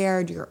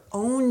shared your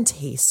own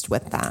taste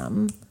with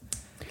them.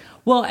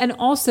 Well, and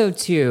also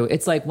too,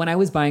 it's like when I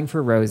was buying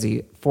for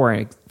Rosie,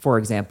 for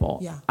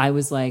example, I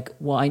was like,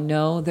 well, I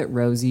know that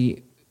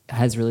Rosie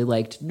has really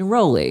liked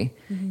neroli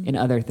in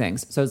other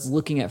things. So I was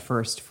looking at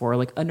first for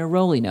like a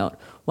neroli note.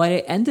 What I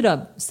ended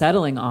up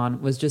settling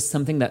on was just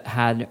something that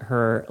had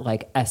her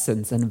like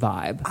essence and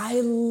vibe.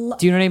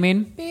 Do you know what I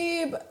mean?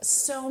 Babe,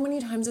 so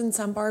many times in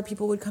Scent Bar,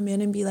 people would come in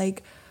and be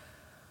like,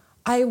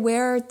 I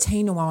wear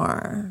Thé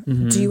Noir.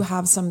 Do you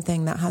have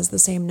something that has the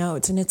same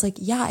notes? And it's like,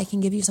 yeah, I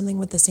can give you something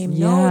with the same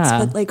notes.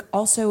 But like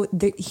also,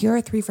 here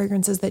are three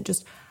fragrances that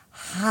just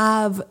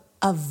have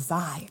a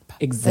vibe.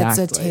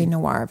 Exactly. That's a Thé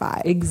Noir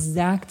vibe.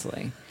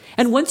 Exactly.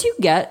 And once you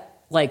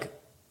get like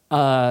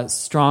a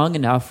strong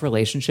enough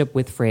relationship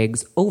with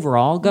frags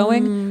overall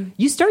going,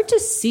 you start to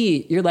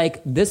see, you're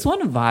like, this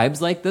one vibes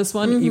like this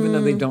one, even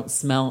though they don't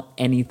smell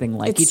anything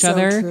like each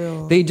other.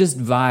 True. They just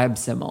vibe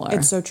similar.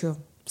 It's so true.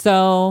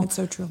 So it's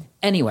so true.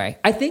 Anyway,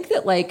 I think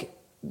that like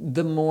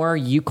the more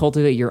you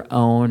cultivate your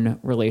own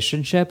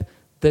relationship,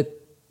 the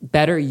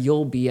better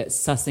you'll be at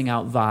sussing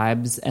out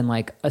vibes and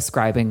like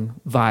ascribing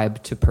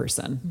vibe to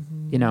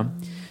person, you know?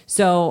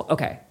 So,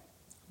 okay.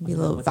 Be a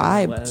little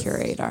vibe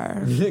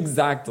curator.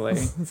 Exactly.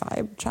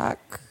 Vibe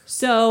check.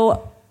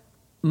 So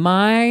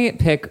my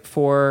pick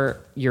for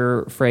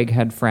your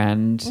fraghead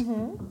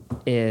friend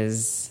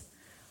is,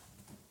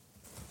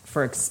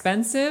 for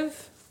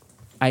expensive,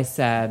 I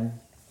said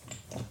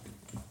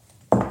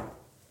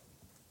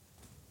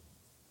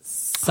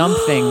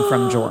something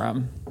from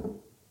Joram.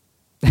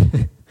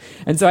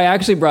 And so I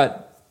actually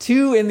brought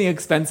two in the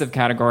expensive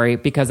category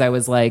because I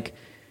was like,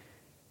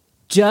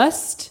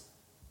 just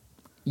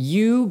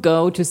you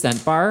go to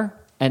Scent Bar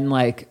and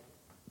like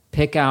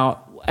pick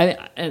out, and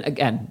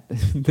again,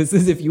 this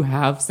is if you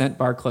have Scent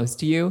Bar close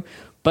to you,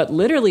 but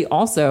literally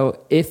also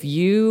if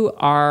you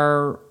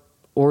are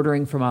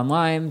ordering from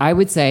online, I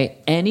would say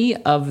any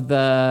of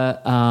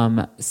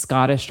the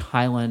Scottish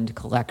Highland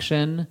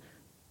collection.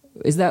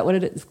 Is that what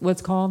it is?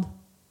 What's called?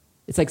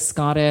 It's like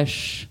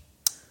Scottish.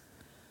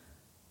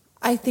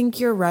 I think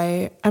you're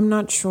right. I'm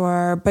not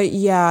sure, but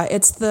yeah,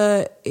 it's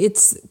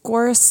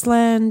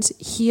Gorsland,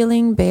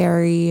 Healing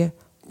Berry,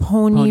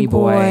 Pony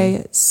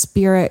Boy,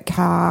 Spirit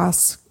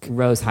Cask,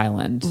 Rose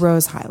Highland.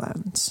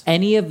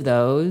 Any of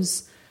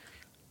those,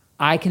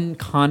 I can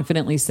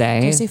confidently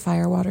say. Did I say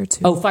Firewater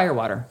too? Oh,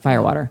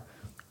 Firewater.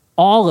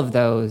 All of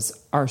those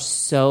are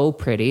so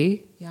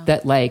pretty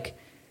that like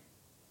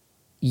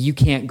you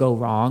can't go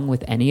wrong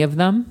with any of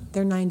them.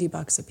 They're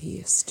 $90 a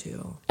piece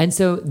too. And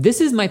so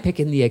this is my pick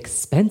in the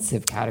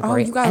expensive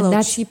category. Oh, you got a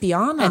little cheapy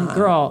on them. And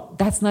girl,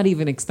 that's not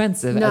even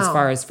expensive as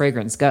far as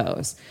fragrance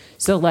goes.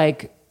 So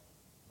like,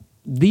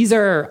 these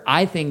are,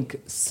 I think,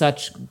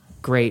 such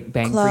great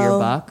bang for your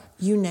buck.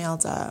 You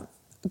nailed it.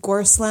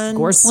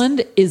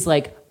 Gorsland is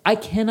like I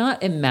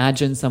cannot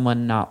imagine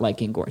someone not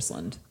liking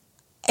Gorsland.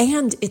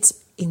 And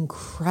it's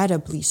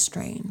incredibly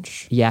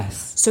strange.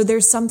 Yes. So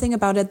there's something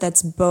about it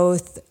that's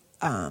both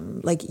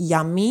like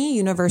yummy,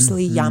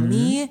 universally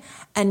yummy,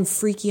 and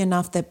freaky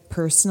enough that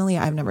personally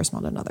I've never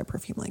smelled another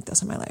perfume like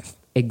this in my life.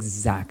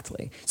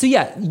 Exactly. So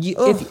yeah,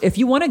 if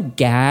you want to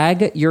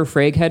gag your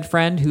fraghead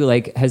friend who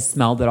like has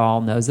smelled it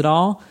all, knows it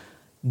all,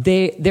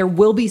 there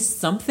will be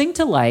something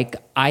to like,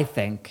 I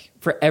think,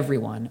 for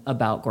everyone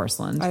about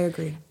Gorsland. I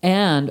agree.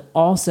 And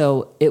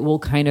also it will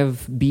kind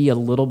of be a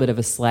little bit of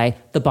a sleigh.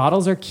 The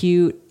bottles are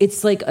cute.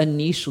 It's like a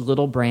niche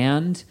little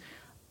brand.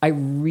 I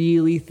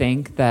really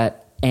think that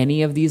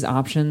any of these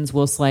options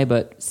will slay,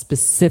 but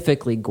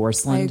specifically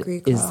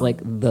Gorsland is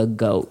like the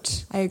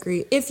GOAT. I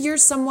agree. If you're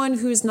someone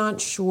who's not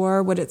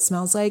sure what it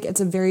smells like,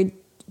 it's a very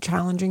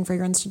challenging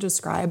fragrance to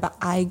describe, but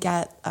I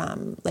get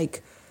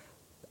like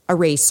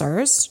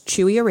erasers,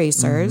 chewy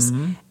erasers,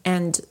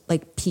 and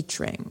like peach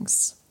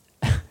rings.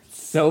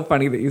 So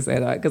funny that you say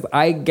that, because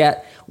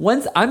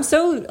I'm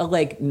so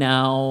like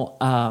now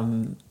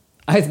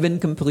I've been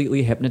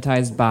completely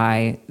hypnotized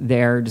by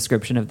their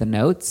description of the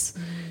notes.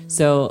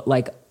 So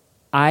like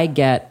I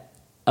get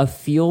a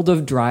field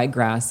of dry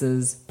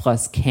grasses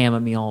plus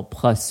chamomile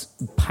plus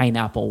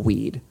pineapple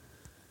weed.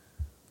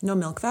 No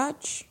milk veg?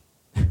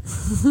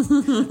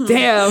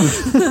 Damn,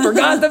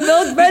 forgot the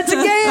milk veg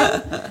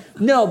again.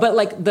 No, but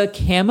like the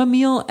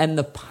chamomile and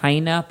the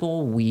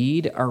pineapple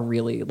weed are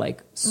really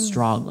like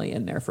strongly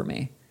in there for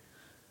me.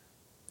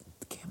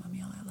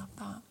 Chamomile, I love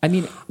that. I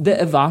mean,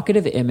 the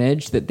evocative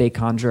image that they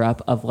conjure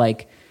up of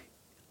like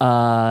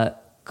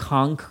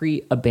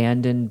concrete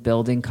abandoned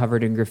building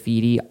covered in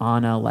graffiti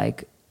on a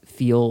like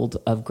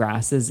field of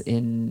grasses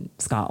in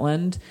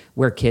Scotland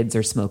where kids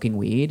are smoking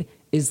weed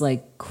is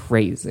like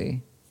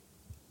crazy.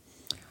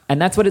 And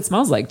that's what it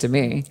smells like to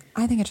me.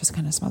 I think it just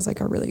kind of smells like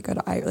a really good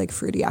like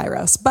fruity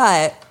iris,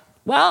 but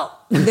well,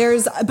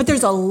 there's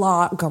a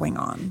lot going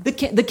on.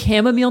 The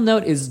chamomile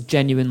note is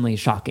genuinely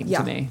shocking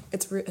to me.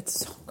 It's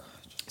so good.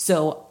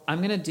 So I'm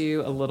going to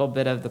do a little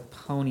bit of the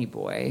Pony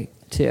Boy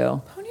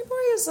too. Pony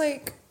Boy is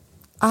like,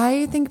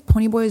 I think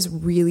Pony Boy is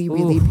really,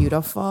 really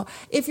beautiful.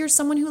 If you're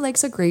someone who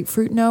likes a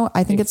grapefruit note,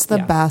 I think it's the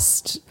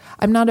best.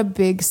 I'm not a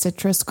big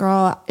citrus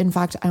girl. In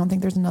fact, I don't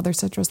think there's another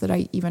citrus that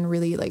I even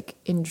really like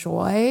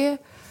enjoy.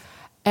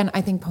 And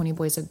I think Pony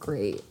Boy is a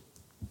great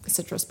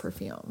citrus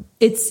perfume.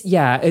 It's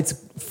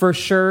for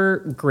sure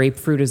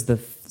grapefruit is the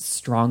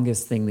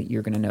strongest thing that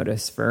you're going to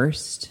notice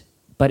first.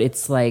 But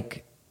it's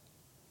like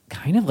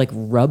kind of like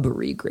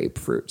rubbery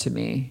grapefruit to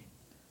me.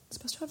 It's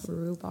supposed to have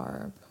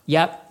rhubarb.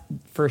 Yep.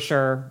 For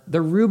sure.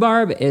 The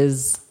rhubarb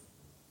is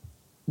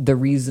the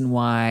reason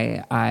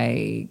why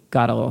I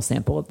got a little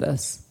sample of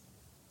this.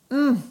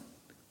 The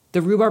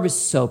rhubarb is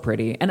so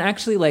pretty. And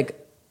actually, like,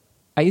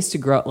 I used to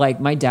grow, like,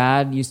 my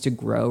dad used to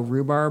grow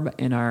rhubarb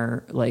in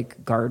our,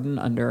 like, garden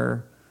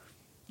under,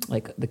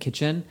 like, the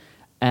kitchen.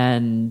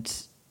 And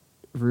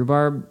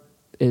rhubarb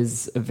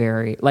is a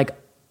very, like,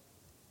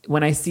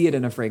 when I see it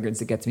in a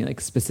fragrance, it gets me, like,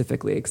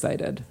 specifically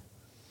excited.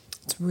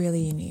 It's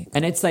really unique.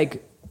 And it's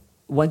like,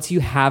 once you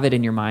have it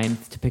in your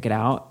mind to pick it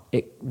out,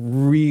 it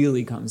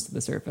really comes to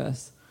the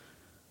surface.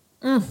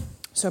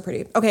 So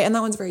pretty. Okay, and that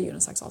one's very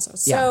unisex also.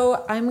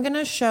 So I'm going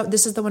to show...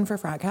 This is the one for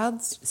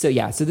fragheads?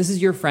 So this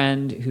is your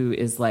friend who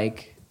is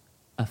like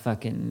a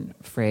fucking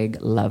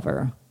frag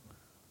lover.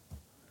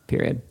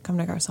 Period. Comme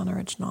des Garçons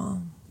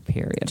original.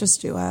 Period.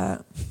 Just do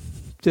it.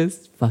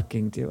 Just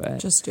fucking do it.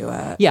 Just do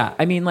it. Yeah,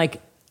 I mean,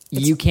 like,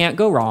 you can't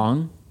go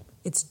wrong.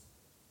 It's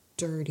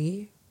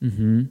dirty.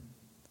 Mm-hmm.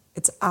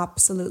 It's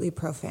absolutely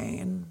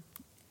profane.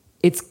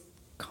 It's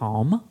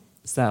calm.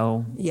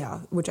 So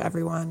yeah, which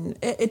everyone,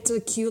 it's a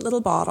cute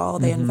little bottle.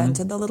 They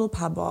invented the little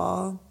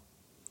pebble,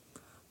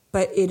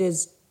 but it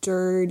is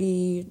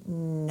dirty,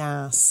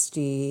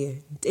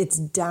 nasty. It's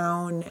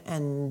down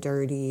and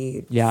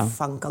dirty,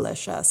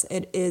 funkalicious.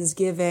 It is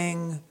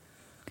giving.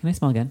 Can I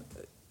smell again?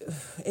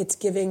 It's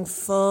giving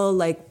full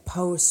like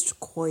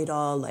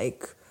post-coital,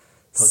 like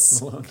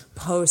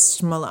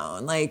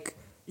post-Malone, like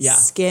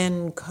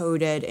skin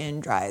coated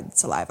in dried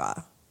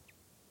saliva.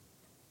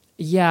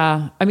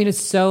 Yeah, I mean, it's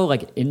so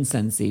like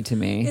incensey to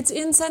me. It's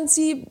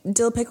incensey,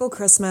 dill pickle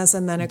Christmas,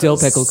 and then it dill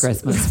goes... pickle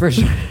Christmas, for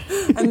sure.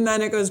 And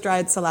then it goes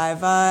dried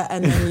saliva,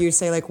 and then you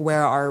say, like,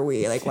 where are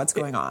we? Like, what's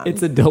going on?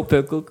 It's a dill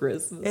pickle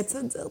Christmas. It's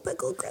a dill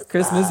pickle Christmas.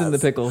 Christmas in the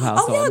pickle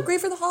household. Oh, yeah,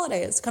 great for the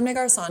holidays. Comme des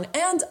Garçons.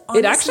 And honestly,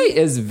 it actually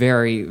is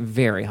very,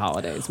 very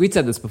holidays. We'd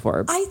said this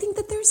before. I think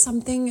that there's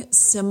something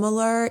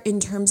similar in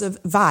terms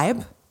of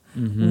vibe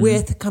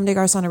with Comme des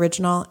Garçons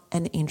Original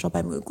and Angel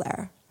by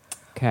Mugler.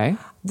 Okay.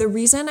 The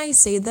reason I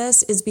say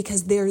this is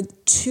because they're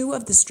two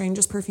of the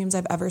strangest perfumes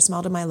I've ever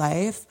smelled in my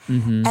life.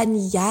 And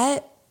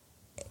yet,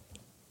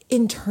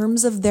 in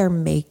terms of their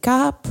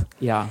makeup,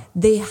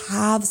 they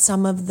have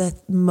some of the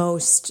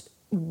most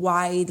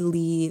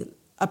widely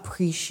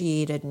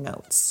appreciated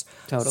notes.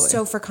 Totally.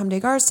 So for Comme des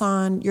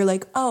Garçons, you're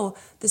like, oh,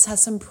 this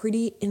has some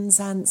pretty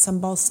incense, some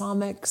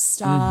balsamic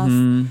stuff,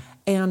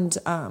 and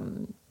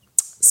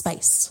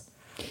spice.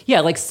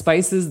 Yeah, like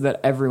spices that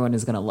everyone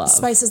is going to love.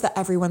 Spices that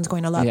everyone's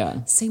going to love.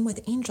 Yeah. Same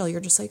with Angel.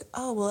 You're just like,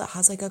 oh, well, it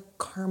has like a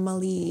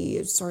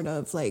caramely sort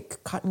of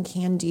like cotton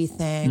candy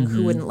thing.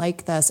 Who wouldn't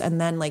like this?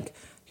 And then like,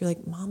 you're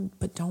like, Mom,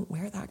 but don't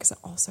wear that because it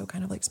also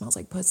kind of like smells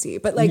like pussy.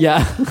 But like,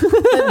 yeah.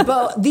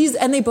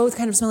 they both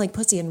kind of smell like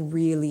pussy in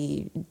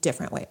really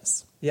different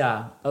ways.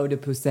 Yeah. Eau de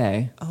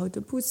poussée. Eau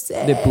de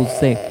poussée. De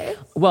poussée.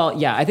 Well,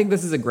 yeah, I think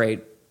this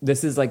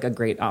is like a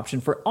great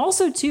option for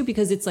also too,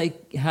 because it's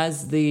like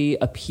has the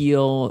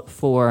appeal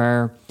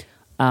for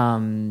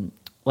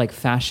like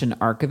fashion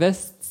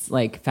archivists,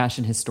 like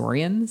fashion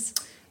historians.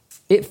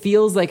 It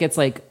feels like it's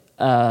like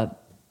archival.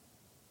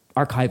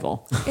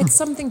 It's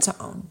something to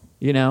own.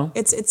 You know?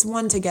 It's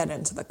one to get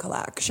into the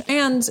collection.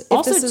 And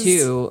also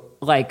too,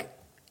 like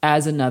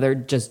as another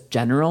just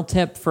general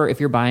tip for if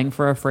you're buying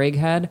for a frag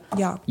head,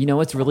 you know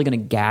what's really gonna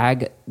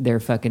gag their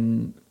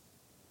fucking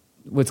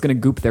what's going to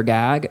goop their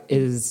gag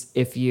is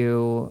if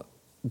you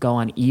go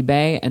on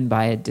eBay and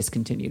buy a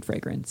discontinued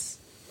fragrance.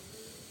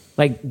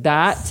 Like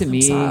that to me,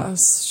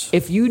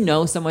 if you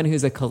know someone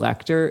who's a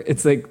collector,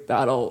 it's like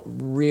that'll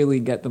really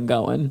get them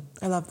going.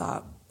 I love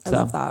that. I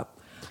love that.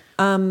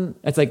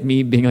 It's like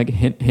me being like,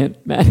 hint,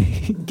 hint,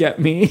 Maddie, get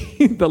me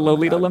the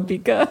Lolita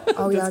Lampica.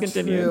 Oh yeah,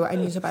 true. I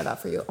need to buy that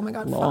for you. Oh my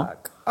God,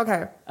 fuck.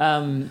 Okay.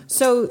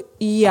 So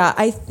yeah,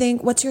 I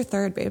think, what's your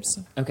third, babes?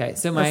 Okay.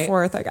 So my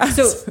fourth, I guess.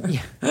 So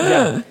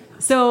yeah.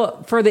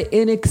 So for the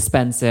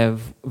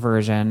inexpensive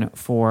version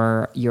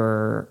for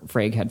your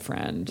frag head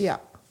friend. Yeah.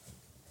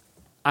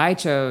 I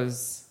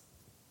chose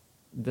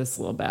this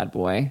little bad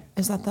boy.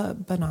 Is that the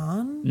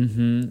banana?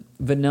 Mm-hmm.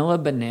 Vanilla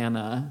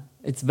banana.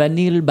 It's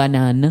Vanille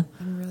Banane.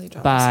 I'm really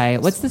jealous. By,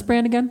 what's this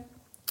brand again?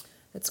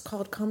 It's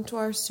called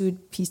Comptoir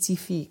Sud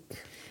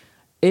Pacifique.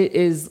 It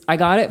is, I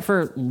got it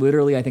for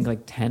literally, I think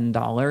like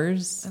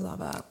 $10. I love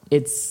that.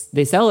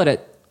 They sell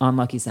it on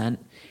Lucky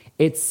Scent.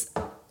 It's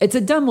a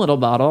dumb little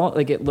bottle.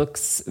 Like it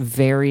looks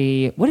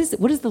very, what is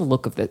the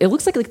look of this? It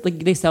looks like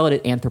they sell it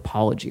at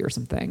Anthropologie or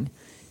something.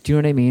 Do you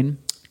know what I mean?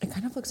 It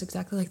kind of looks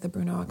exactly like the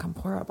Bruno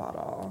Campora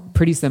bottle.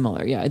 Pretty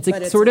similar, yeah. It's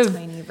like sort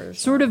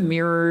of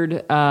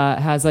mirrored.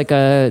 Has like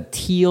a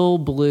teal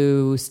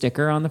blue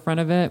sticker on the front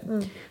of it.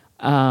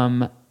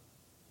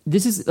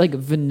 This is like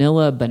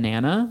vanilla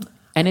banana,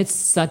 and it's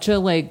such a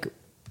like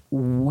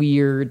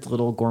weird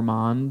little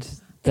gourmand.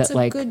 It's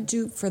a good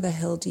dupe for the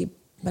Hildy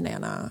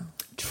banana.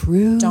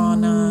 True.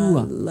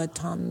 Donna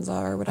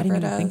Latanza or whatever it is. I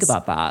didn't even think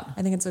about that.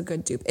 I think it's a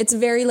good dupe. It's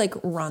very like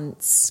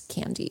runts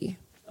candy.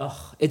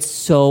 Oh, it's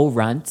so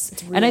runts.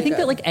 It's really and I think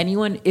that like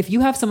anyone, if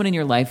you have someone in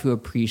your life who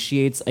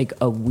appreciates like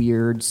a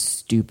weird,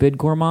 stupid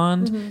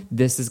gourmand,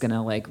 this is going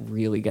to like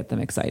really get them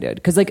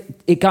excited. Cause like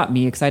it got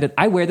me excited.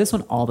 I wear this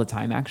one all the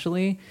time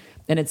actually.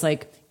 And it's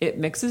like, it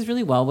mixes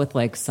really well with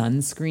like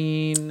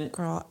sunscreen.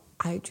 Girl,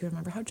 do you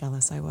remember how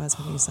jealous I was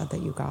when you said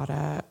that you got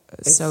it?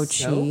 It's so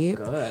cheap.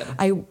 So good.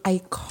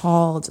 I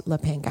called La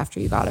Pink after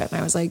you got it and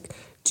I was like,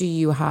 do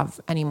you have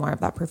any more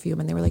of that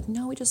perfume? And they were like,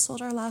 no, we just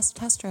sold our last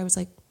tester. I was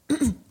like,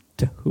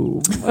 to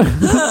whom?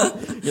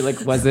 You're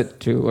like, was it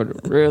to a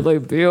really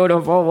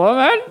beautiful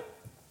woman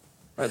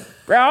with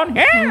brown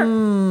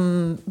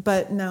hair?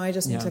 But now I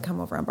just need to come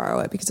over and borrow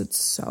it because it's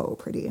so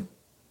pretty.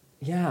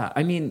 Yeah,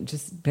 I mean,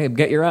 just babe,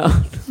 get your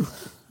own.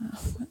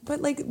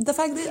 But like the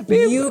fact that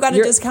babe, you got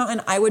a discount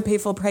and I would pay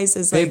full price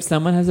is babe, like,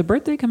 someone has a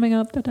birthday coming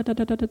up.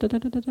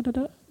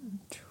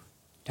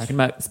 Talking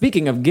about,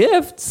 speaking of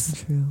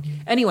gifts. True.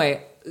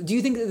 Anyway, do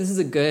you think that this is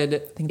a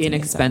good,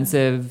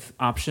 inexpensive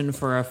option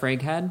for a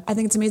frag head? I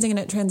think it's amazing, and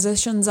it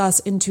transitions us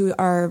into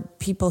our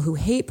people who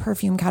hate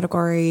perfume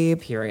category.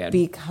 Period.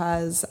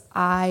 Because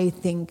I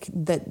think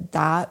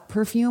that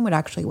perfume would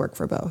actually work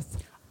for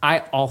both. I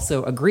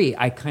also agree.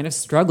 I kind of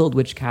struggled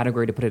which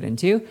category to put it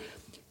into.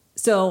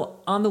 So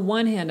on the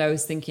one hand, I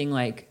was thinking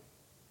like,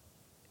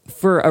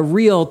 for a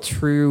real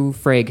true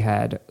frag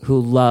head who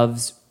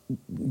loves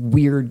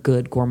weird,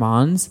 good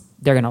gourmands,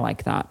 they're going to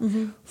like that.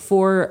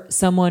 For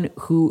someone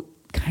who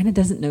kind of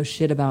doesn't know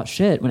shit about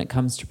shit when it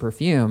comes to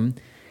perfume,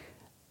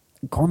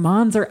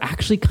 gourmands are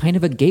actually kind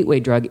of a gateway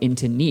drug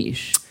into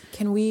niche.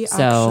 Can we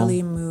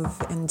actually move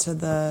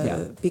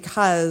into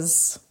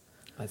because...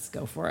 Let's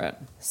go for it.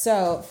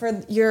 So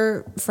for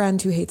your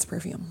friend who hates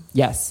perfume.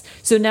 Yes.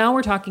 So now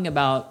we're talking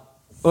about,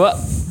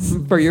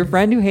 for your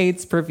friend who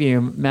hates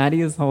perfume,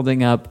 Maddie is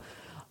holding up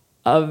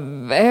a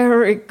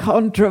very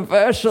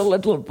controversial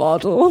little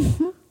bottle.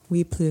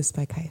 Oui Plus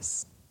by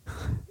Kais.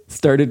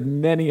 Started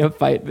many a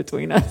fight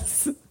between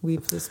us. Oui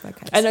Plus by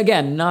Kais. And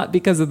again, not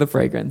because of the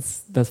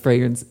fragrance. The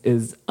fragrance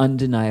is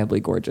undeniably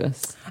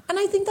gorgeous. And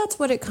I think that's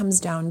what it comes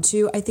down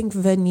to. I think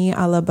Vanille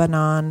à la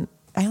Banane,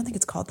 I don't think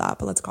it's called that,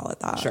 but let's call it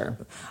that. Sure.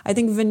 I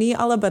think Vanille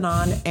à la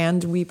Banane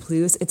and Oui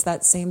Plus, it's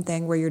that same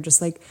thing where you're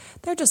just like,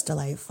 they're just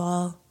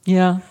delightful.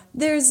 Yeah.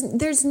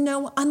 There's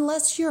no,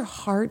 unless your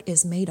heart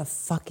is made of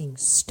fucking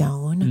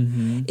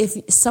stone. If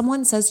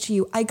someone says to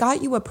you, I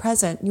got you a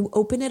present, you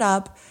open it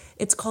up,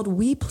 It's called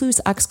We Plus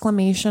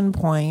exclamation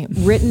point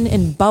written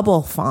in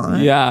bubble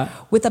font. Yeah.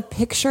 With a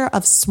picture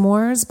of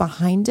s'mores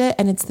behind it.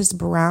 And it's this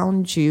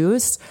brown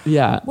juice.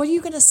 Yeah. What are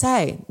you going to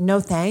say? No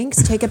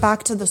thanks. Take it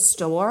back to the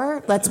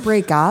store. Let's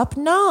break up.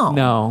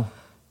 No.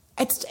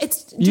 It's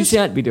just, you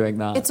shan't be doing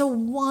that. It's a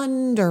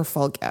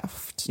wonderful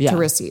gift to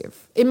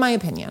receive, in my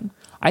opinion.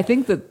 I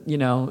think that,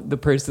 the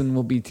person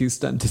will be too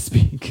stunned to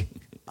speak.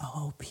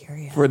 Oh,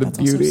 period. For the That's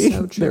beauty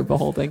so they're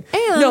beholding.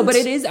 And no, but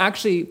it is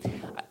actually,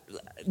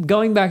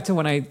 going back to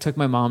when I took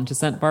my mom to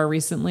Scent Bar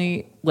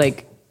recently,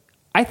 like,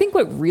 I think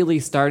what really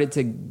started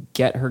to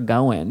get her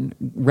going,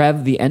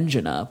 rev the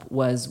engine up,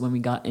 was when we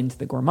got into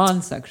the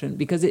gourmand section,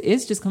 because it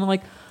is just kind of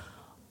like,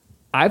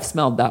 I've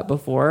smelled that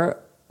before.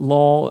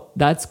 Lol,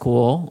 that's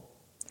cool.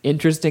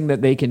 Interesting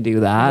that they can do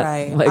that.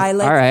 Right. Like, I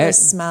like all right, the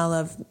smell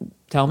of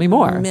tell me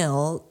more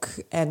milk,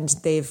 and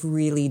they've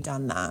really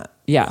done that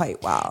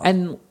quite well.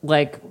 And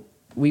like,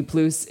 We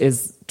Plus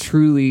is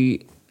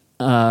truly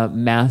a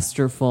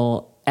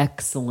masterful,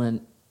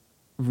 excellent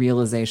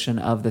realization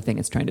of the thing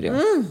it's trying to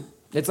do.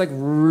 It's like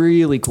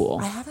really cool.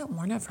 I haven't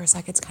worn it for a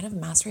sec. It's kind of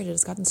macerated.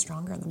 It's gotten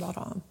stronger in the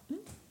bottom.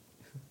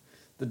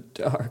 The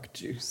dark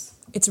juice.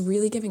 It's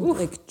really giving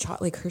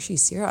like Hershey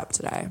syrup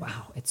today.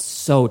 Wow, it's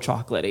so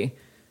chocolatey.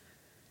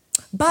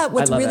 But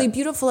what's really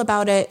beautiful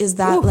about it is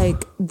that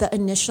like the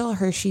initial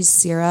Hershey's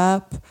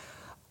syrup,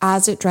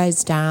 as it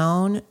dries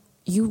down,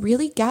 you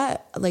really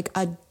get like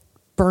a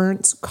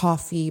burnt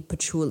coffee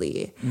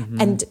patchouli.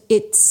 Mm-hmm. And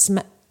it's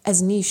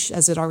as niche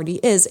as it already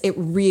is, it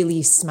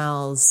really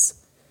smells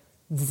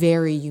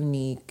very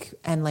unique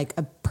and like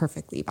a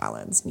perfectly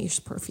balanced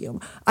niche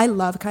perfume. I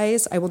love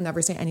Kais. I will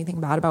never say anything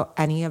bad about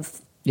any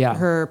of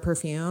her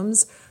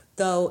perfumes,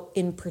 though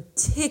in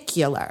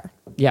particular,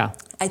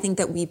 I think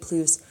that We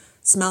Plus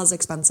smells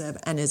expensive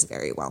and is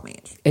very well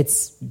made.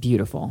 It's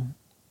beautiful.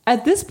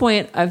 At this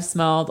point, I've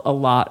smelled a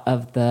lot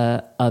of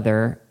the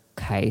other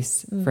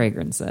Kais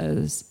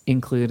fragrances,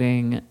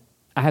 including,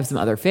 I have some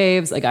other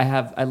faves. Like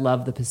I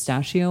love the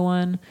pistachio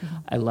one.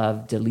 I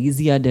love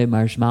Delizia de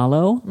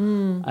Marshmallow.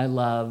 I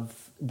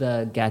love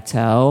the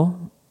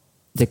Gâteau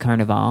de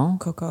Carnaval.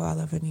 Coco à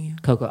la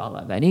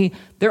Vanille.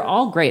 They're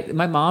all great.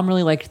 My mom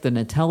really liked the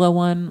Nutella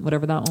one,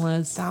 whatever that one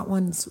was. That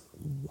one's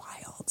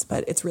wild,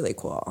 but it's really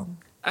cool.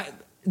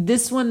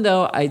 This one,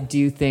 though, I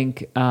do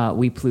think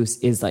We Plus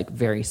is like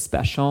very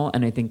special.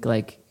 And I think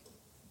like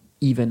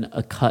even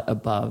a cut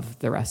above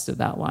the rest of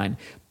that line.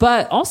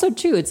 But also,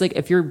 too, it's like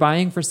if you're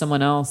buying for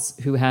someone else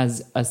who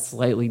has a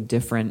slightly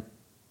different,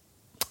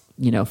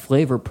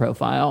 flavor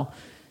profile,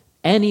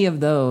 any of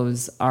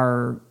those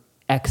are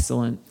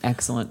excellent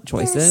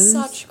choices.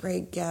 They're such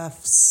great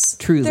gifts.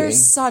 Truly. They're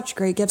such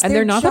great gifts. And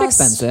they're not that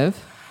expensive.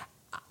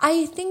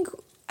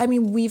 I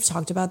mean, we've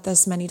talked about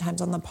this many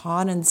times on the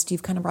pod, and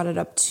Steve kind of brought it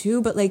up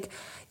too, but like,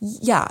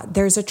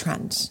 there's a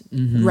trend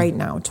right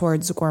now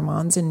towards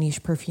gourmands and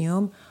niche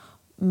perfume.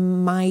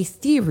 My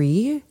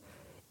theory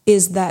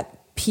is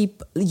that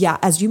people,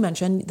 as you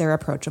mentioned, they're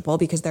approachable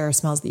because there are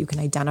smells that you can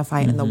identify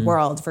in the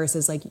world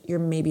versus like, you're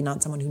maybe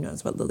not someone who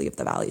knows what Lily of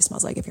the Valley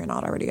smells like if you're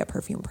not already a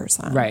perfume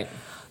person. Right.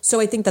 So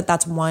I think that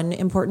that's one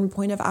important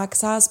point of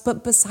access.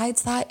 But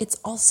besides that, it's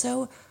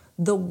also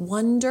the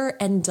wonder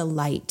and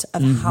delight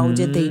of how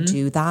did they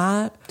do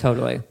that.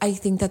 Totally. I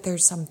think that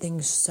there's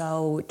something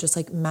so just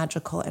like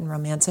magical and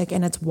romantic,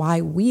 and it's why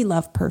we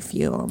love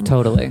perfume.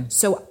 Totally.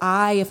 So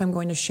if I'm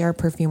going to share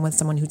perfume with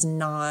someone who's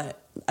not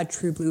a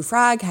true blue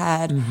frag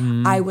head,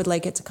 I would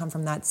like it to come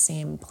from that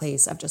same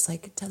place of just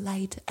like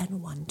delight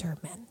and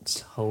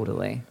wonderment.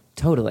 Totally.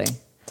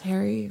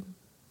 Terry,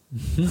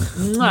 we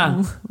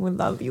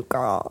love you,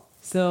 girl.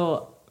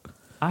 So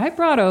I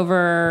brought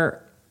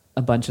over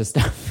a bunch of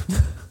stuff.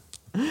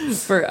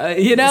 For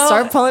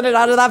start pulling it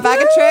out of that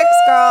bag of tricks,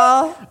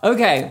 girl.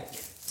 Okay,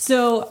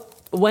 so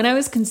when I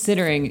was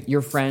considering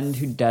your friend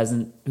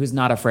who's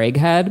not a frag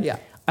head,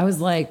 I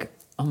was like,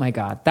 oh my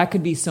god, that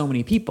could be so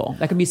many people.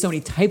 That could be so many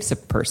types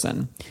of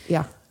person.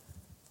 Yeah,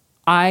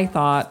 I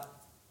thought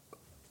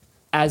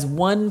as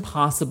one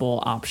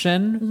possible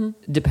option,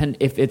 depend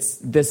if it's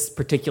this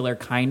particular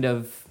kind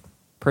of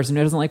person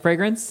who doesn't like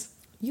fragrance.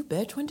 You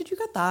bitch, when did you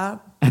get that?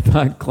 I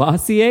thought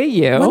Glossier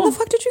You. When the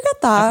fuck did you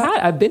get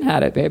that? I've been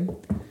had it, babe.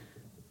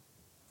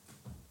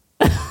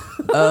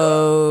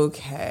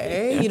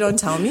 Okay. You don't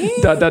tell me?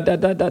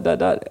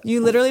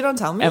 You literally don't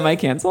tell me? Am I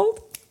canceled?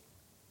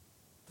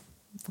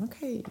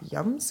 Okay.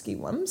 Yumsky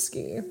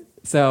wumsky.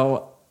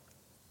 So,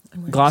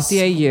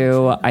 Glossier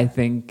You, I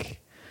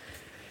think.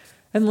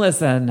 And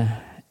listen,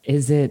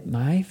 is it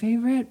my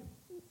favorite?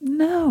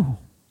 No.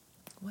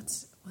 What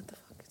the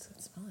fuck is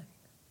it smelling?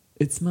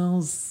 It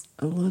smells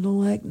a little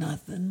like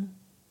nothing.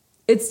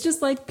 It's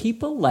just like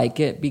people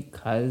like it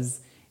because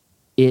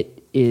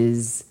it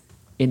is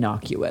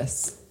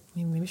innocuous. I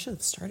mean, maybe we should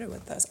have started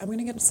with this. I'm going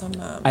to get some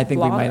I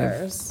think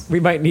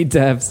we might need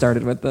to have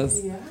started with this.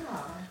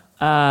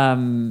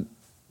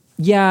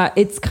 Yeah,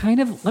 it's kind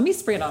of... Let me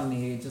spray it on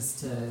me just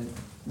to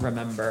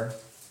remember.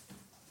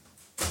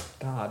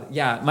 God,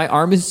 yeah, my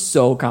arm is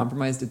so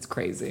compromised. It's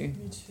crazy.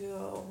 Me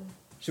too.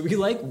 Should we,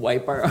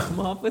 wipe our arm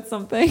off with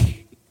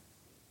something?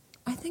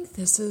 I think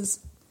this is...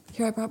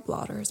 Here, I brought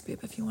blotters, babe,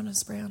 if you want to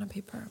spray on a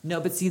paper.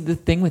 No, but see, the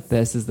thing with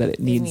this is that it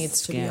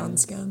needs to be on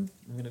skin.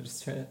 I'm going to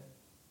just try it.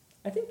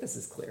 I think this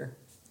is clear.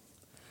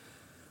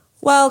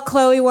 Well,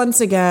 Chloe, once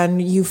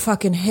again, you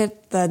fucking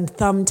hit the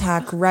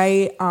thumbtack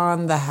right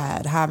on the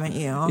head, haven't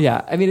you?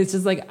 Yeah, I mean, it's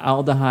just like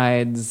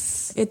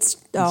aldehydes. It's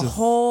a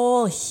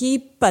whole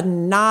heap of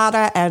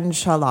nada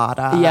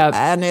enchilada. Yeah.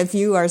 And if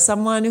you are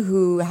someone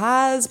who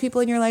has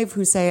people in your life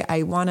who say,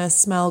 I want to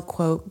smell,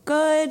 quote,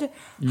 good,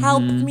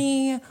 help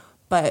me,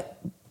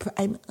 but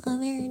I'm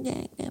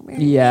allergic.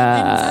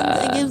 Yeah.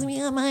 Something gives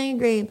me a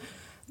migraine.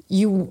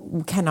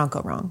 You cannot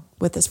go wrong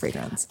with this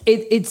fragrance.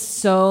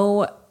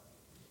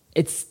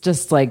 It's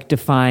just like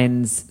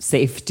defines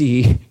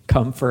safety,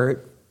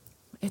 comfort.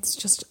 It's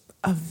just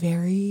a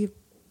very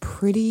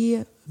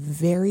pretty,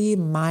 very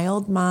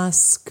mild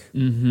musk.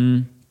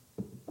 Mm-hmm.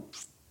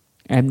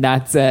 And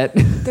that's it.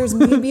 There's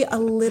maybe a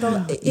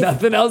little...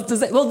 Nothing else to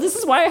say. Well, this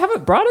is why I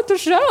haven't brought it to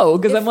show,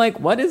 because I'm like,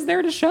 what is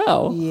there to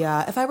show?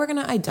 Yeah, if I were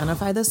going to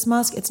identify this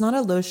musk, it's not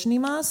a lotiony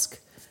musk.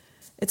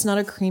 It's not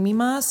a creamy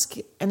musk.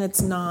 And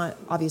it's not,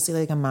 obviously,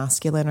 like a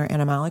masculine or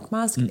animalic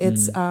musk. Mm-mm.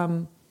 It's...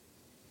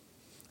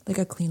 like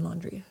a clean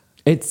laundry.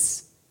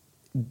 It's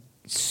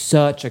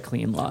such a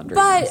clean laundry.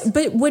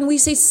 But when we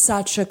say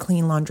such a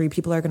clean laundry,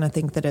 people are going to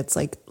think that it's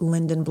like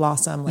linden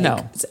blossom. Like,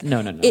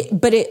 no.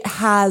 But it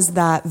has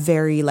that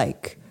very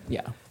like...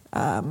 Yeah.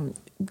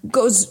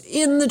 Goes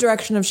in the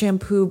direction of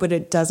shampoo, but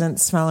it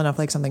doesn't smell enough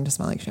like something to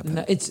smell like shampoo.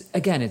 No, it's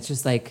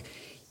just like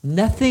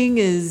nothing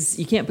is...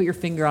 You can't put your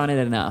finger on it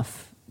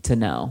enough to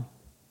know.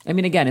 I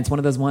mean, again, it's one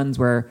of those ones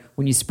where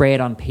when you spray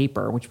it on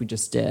paper, which we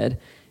just did...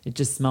 It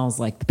just smells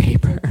like the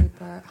paper.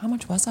 How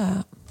much was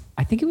that?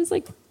 I think it was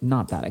like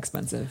not that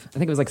expensive. I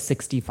think it was like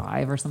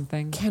 $65 or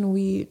something. Can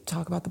we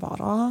talk about the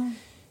bottle?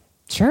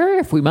 Sure,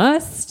 if we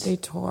must. They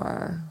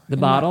tore. The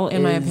bottle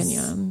in my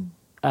opinion.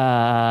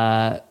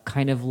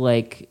 Kind of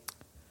like...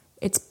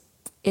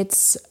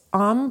 It's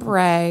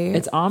ombre.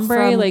 It's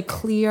ombre, from like...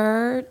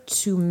 clear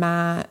to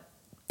matte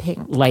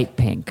pink. Light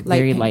pink.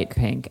 Very light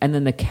pink. And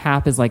then the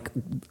cap is like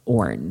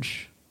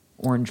orange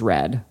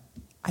red.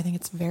 I think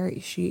it's very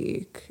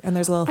chic. And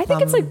there's a little... I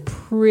think it's like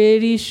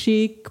pretty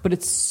chic, but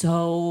it's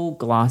so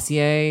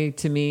Glossier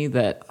to me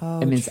that...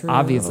 it's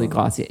obviously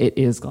Glossier. It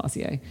is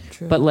Glossier.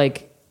 True. But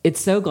like,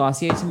 it's so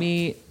Glossier to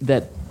me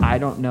that I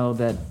don't know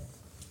that...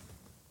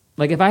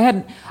 Like if I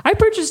hadn't... I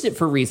purchased it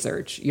for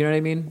research. You know what I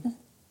mean?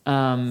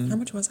 How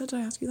much was it? Did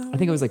I ask you that? I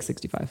think it was like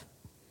 $65.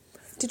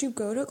 Did you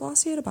go to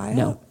Glossier to buy it?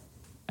 No.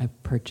 I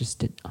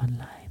purchased it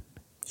online.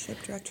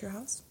 Shipped direct to your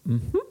house?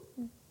 Mm-hmm.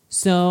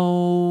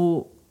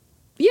 So...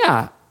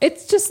 Yeah,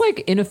 it's just like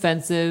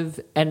inoffensive,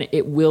 and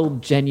it will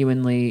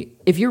genuinely,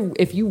 if you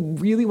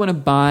really want to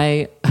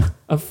buy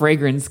a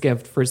fragrance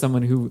gift for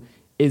someone who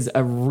is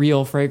a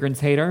real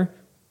fragrance hater,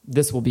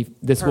 this will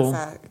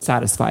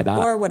satisfy that.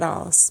 Or what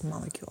else?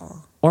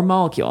 Molecule. Or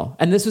Molecule.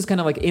 And this was kind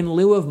of like in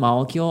lieu of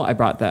Molecule, I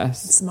brought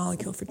this. It's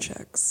Molecule for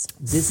chicks.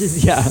 This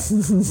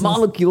is,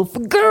 Molecule for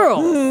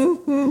girls.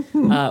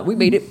 We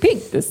made it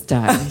pink this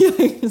time.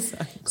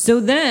 Exactly. So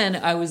then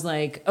I was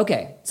like,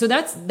 okay, so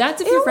that's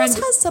if your friend... It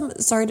almost has some,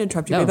 sorry to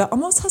interrupt you, babe, but it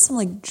almost has some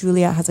like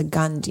Juliet Has a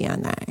Gun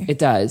DNA. It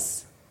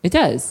does. It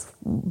does.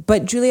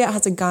 But Juliet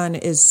Has a Gun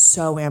is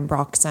so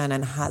ambroxan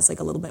and has like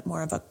a little bit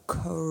more of a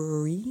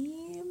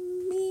creamy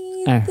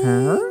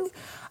thing.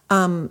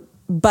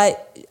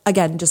 But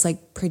again, just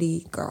like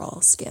pretty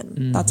girl skin.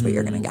 Mm-hmm. That's what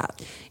you're going to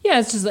get. Yeah,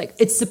 it's just like,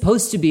 it's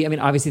supposed to be, I mean,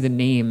 obviously the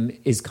name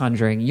is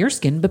conjuring your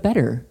skin, but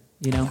better,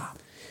 you know?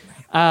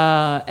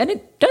 Yeah. And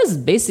it does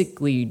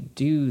basically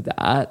do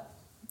that.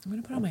 I'm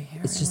going to put on my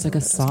hair. It's just like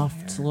a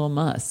soft little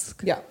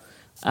musk. Yeah.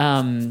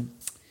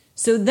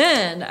 So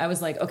then I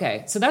was like,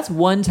 okay, so that's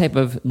one type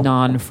of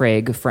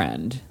non-frag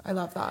friend. I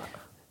love that.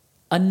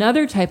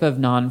 Another type of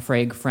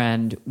non-frag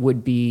friend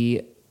would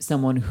be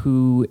someone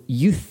who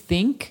you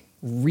think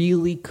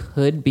really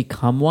could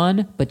become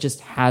one, but just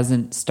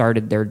hasn't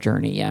started their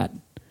journey yet.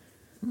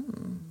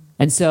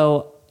 And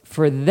so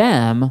for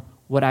them,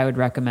 what I would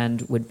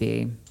recommend would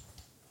be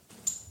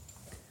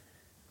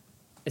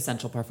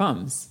Essential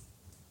Parfums.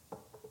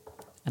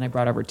 And I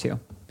brought over 2.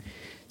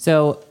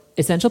 So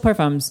Essential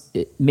Parfums,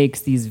 it makes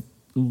these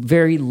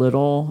very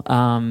little,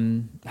 how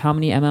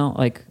many ml?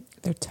 Like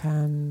they're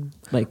 10.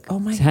 Like 10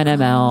 God.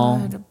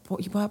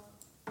 ml. You bought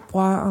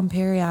Bois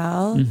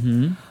Imperial.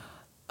 Mm-hmm.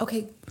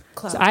 Okay,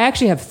 Club. So I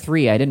actually have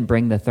 3. I didn't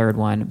bring the third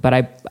one, but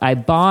I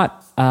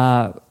bought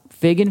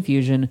Fig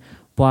Infusion,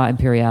 Bois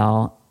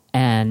Imperial,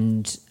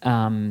 and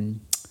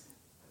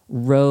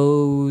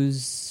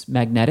Rose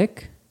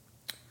Magnetic.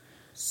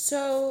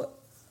 So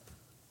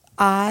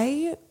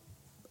I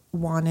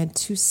wanted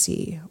to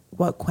see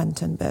what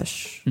Quentin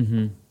Bish,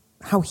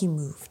 how he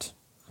moved.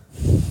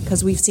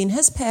 Because we've seen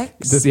his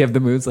pics. Does he have the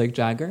moves like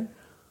Jagger?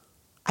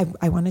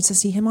 I wanted to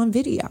see him on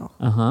video.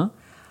 Uh-huh.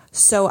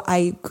 So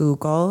I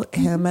Google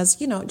him as,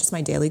 just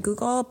my daily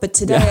Google. But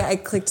today I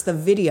clicked the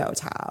video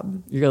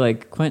tab. You're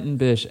like, Quentin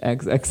Bish,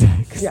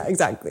 XXX. Yeah,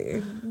 exactly.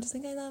 I'm just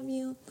like, I love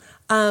you.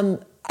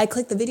 I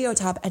clicked the video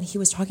tab and he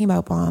was talking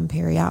about Bois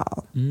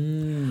Imperial.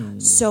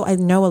 So I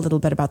know a little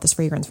bit about this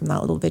fragrance from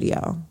that little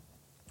video.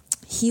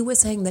 He was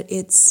saying that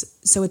it's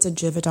a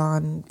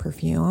Givaudan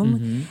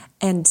perfume,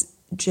 and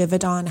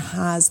Givaudan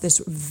has this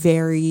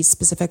very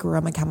specific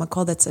aroma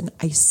chemical that's an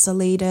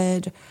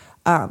isolated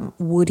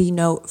woody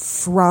note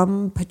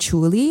from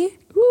patchouli.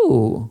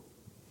 Ooh.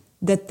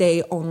 That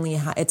they only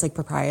have, it's like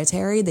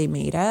proprietary, they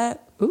made it.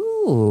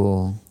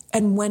 Ooh.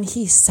 And when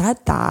he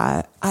said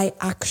that, I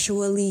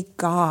actually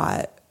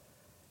got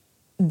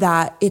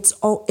that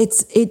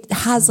it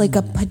has like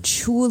a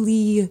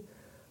patchouli.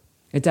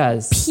 It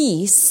does.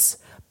 Piece,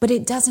 but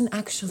it doesn't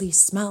actually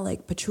smell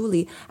like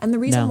patchouli. And the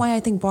reason why I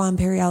think Bois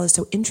Imperial is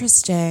so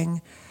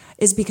interesting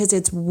is because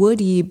it's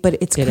woody, but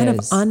it's kind of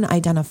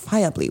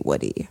unidentifiably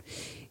woody.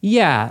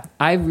 Yeah,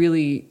 I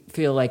really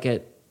feel like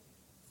it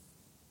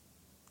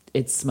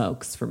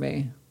smokes for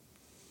me.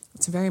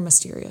 It's a very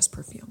mysterious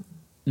perfume.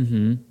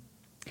 Mm-hmm.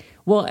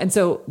 Well, and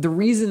so the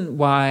reason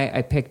why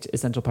I picked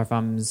Essential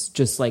Parfums,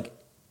 just like,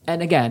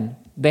 and again,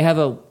 they have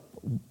a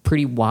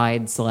pretty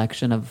wide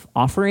selection of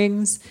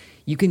offerings.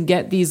 You can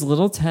get these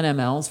little 10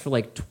 mLs for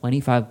like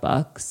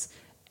 $25,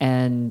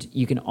 and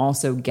you can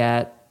also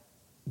get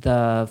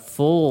the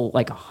full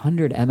like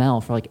 100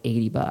 ml for like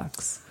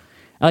 $80.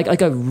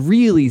 Like a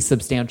really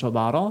substantial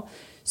bottle.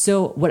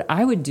 So what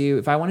I would do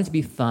if I wanted to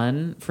be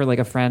fun for like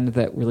a friend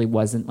that really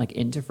wasn't like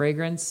into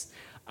fragrance,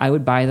 I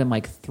would buy them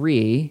like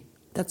 3.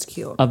 That's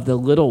cute. Of the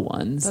little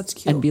ones. That's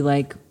cute. And be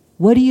like,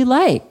 what do you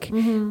like?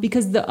 Mm-hmm.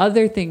 Because the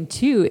other thing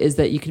too is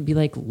that you can be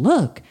like,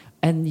 look,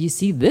 and you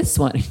see this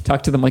one.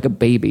 Talk to them like a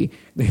baby.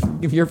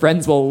 Your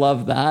friends will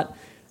love that.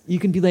 You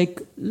can be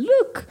like,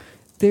 look,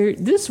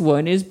 this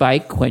one is by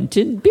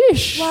Quentin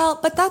Bish. Well,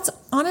 but that's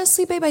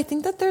honestly, babe, I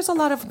think that there's a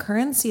lot of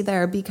currency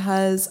there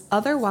because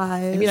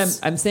otherwise... I mean,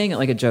 I'm saying it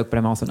like a joke, but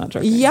I'm also not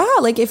joking. Yeah,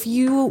 like if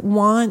you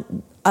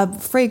want a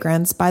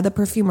fragrance by the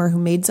perfumer who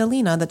made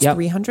Zelina that's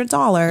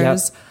 $300... Yep.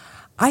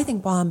 I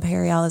think Bois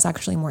Imperial is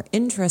actually more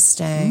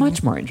interesting.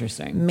 Much more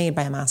interesting. Made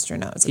by a master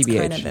nose. It's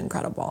kind of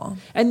incredible.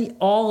 And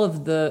all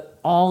of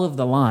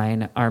the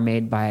line are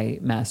made by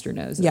master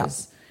noses. Yeah.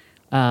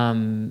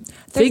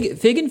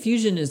 Fig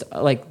Infusion is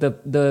like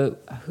the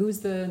who's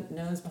the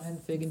nose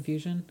behind Fig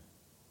Infusion?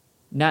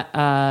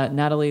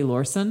 Natalie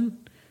Lorson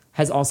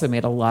has also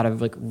made a lot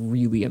of like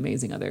really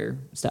amazing other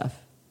stuff,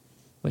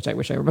 which I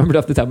wish I remembered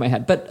off the top of my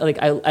head. But like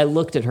I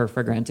looked at her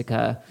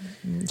Fragrantica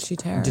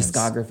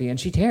discography and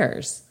she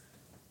tears.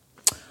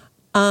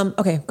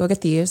 Okay, go get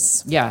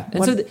these. Yeah,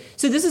 and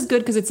so this is good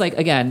because it's like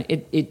again,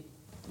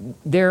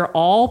 they're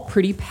all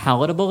pretty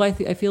palatable. I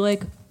feel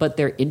like, but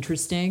they're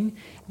interesting,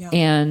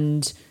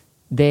 and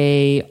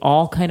they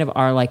all kind of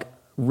are like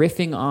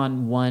riffing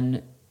on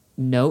one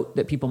note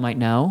that people might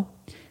know,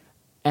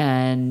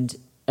 and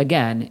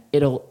again,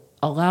 it'll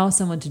allow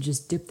someone to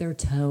just dip their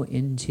toe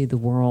into the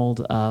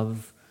world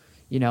of,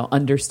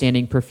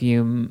 understanding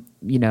perfume,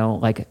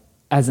 like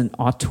as an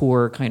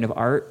auteur kind of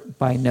art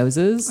by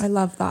noses. I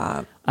love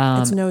that.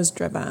 It's nose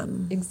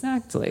driven.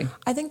 Exactly.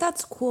 I think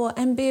that's cool.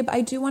 And babe,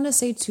 I do want to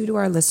say too to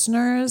our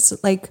listeners,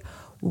 like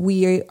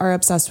we are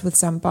obsessed with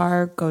Scent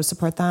Bar. Go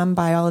support them.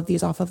 Buy all of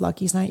these off of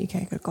Lucky Scent. You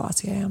can't get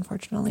Glossier,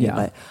 unfortunately,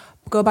 but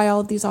go buy all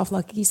of these off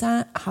Lucky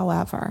Scent.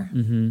 However,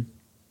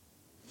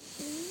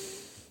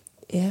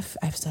 if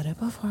I've said it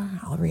before,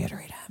 I'll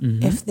reiterate it.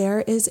 Mm-hmm. If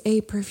there is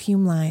a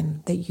perfume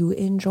line that you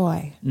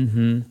enjoy,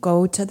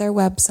 go to their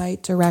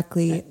website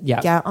directly,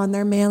 get on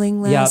their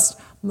mailing list.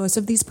 Yep. Most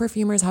of these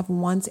perfumers have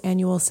once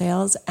annual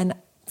sales. And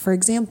for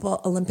example,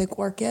 Olympic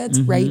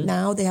Orchids, right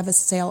now, they have a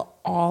sale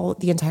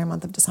the entire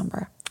month of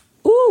December.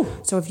 Ooh.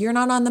 So if you're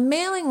not on the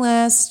mailing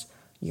list,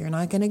 you're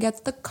not going to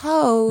get the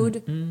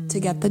code to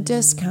get the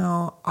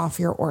discount off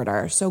your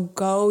order. So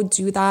go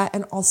do that.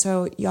 And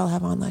also, y'all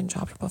have online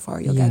shopped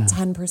before. You'll get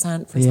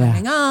 10% for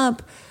signing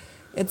up.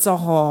 It's a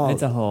whole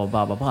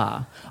blah, blah,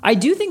 blah. I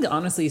do think,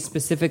 honestly,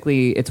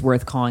 specifically, it's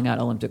worth calling out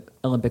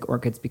Olympic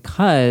Orchids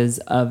because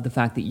of the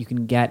fact that you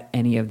can get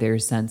any of their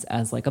scents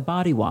as like a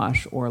body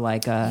wash or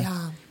like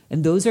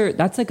and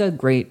that's like a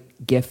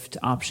great gift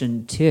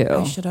option too.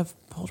 I should have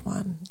pulled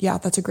one. Yeah,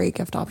 that's a great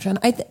gift option.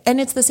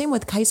 And it's the same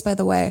with Kais, by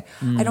the way.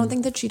 I don't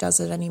think that she does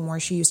it anymore.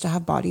 She used to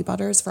have body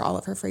butters for all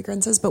of her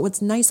fragrances. But what's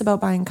nice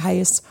about buying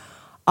Kais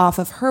off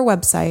of her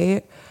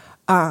website,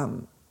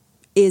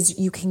 is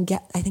you can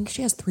get, I think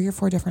she has 3 or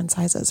 4 different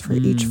sizes for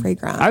each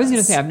fragrance. I was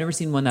going to say, I've never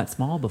seen one that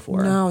small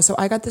before. No, so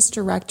I got this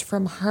direct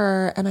from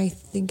her, and I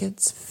think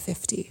it's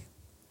 50.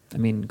 I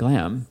mean,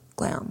 glam.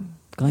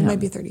 It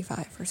might be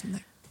 35 or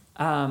something.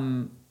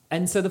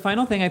 And so the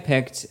final thing I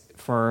picked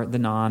for the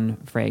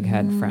non-frag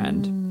head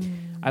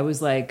friend, I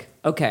was like,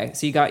 okay,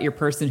 so you got your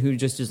person who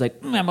just is like,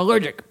 I'm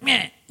allergic.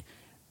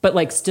 But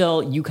like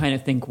still you kind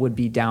of think would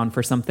be down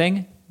for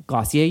something.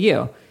 Glossier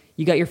You.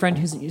 You got your friend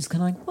who's just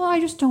kind of like, well, I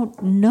just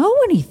don't know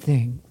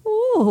anything.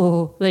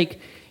 Ooh, like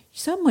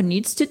someone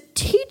needs to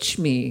teach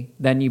me.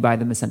 Then you buy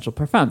them essential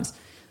parfums.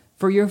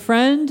 For your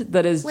friend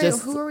that is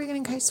just... Wait, who are we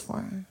getting Kais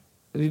for?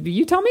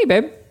 You tell me,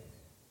 babe.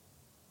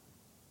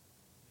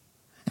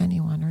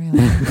 Anyone,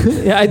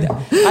 really? Yeah,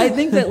 I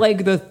think that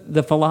like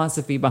the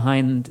philosophy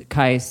behind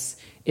Kais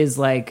is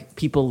like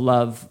people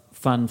love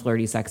fun,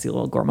 flirty, sexy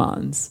little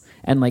gourmands.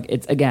 And like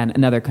it's, again,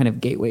 another kind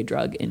of gateway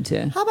drug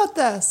into... How about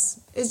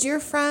this? Is your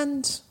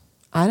friend,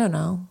 I don't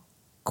know,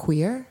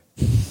 queer?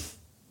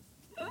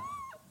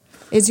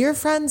 Is your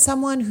friend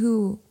someone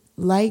who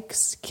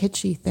likes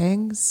kitschy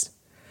things?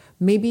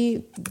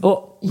 Maybe...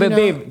 Oh, but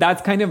babe,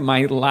 that's kind of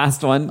my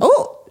last one.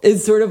 Oh!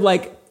 It's sort of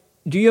like,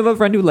 do you have a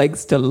friend who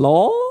likes to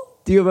lol?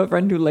 Do you have a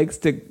friend who likes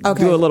to do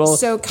a little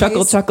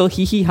chuckle,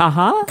 hee hee, ha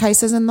ha?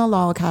 Kais is in the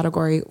lol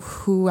category.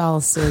 Who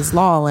else is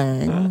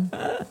lolling?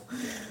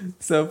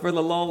 So for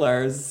the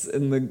lollers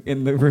in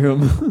the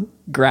room,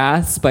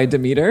 Grass by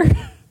Demeter.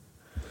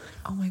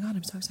 Oh my God,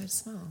 I'm so excited to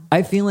smell.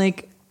 I feel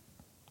like,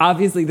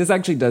 obviously, this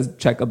actually does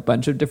check a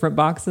bunch of different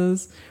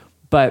boxes,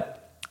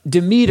 but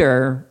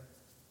Demeter,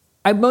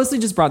 I mostly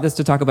just brought this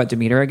to talk about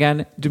Demeter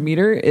again.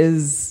 Demeter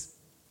is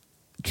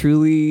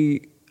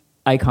truly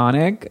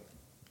iconic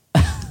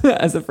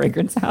as a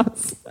fragrance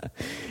house.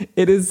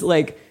 It is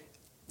like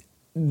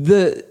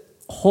the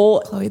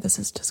whole... Chloe, this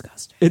is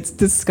disgusting. It's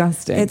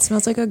disgusting. It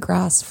smells like a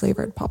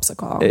grass-flavored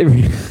popsicle.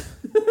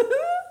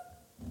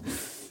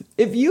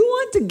 If you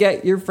want to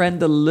get your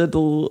friend a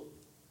little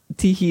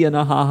tee-hee and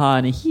a ha-ha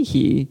and a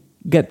hee-hee,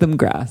 get them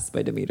Grass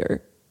by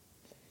Demeter.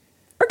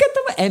 Or get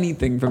them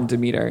anything from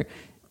Demeter.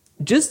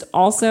 Just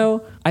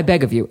also, I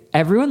beg of you,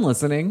 everyone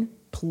listening,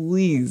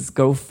 please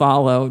go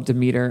follow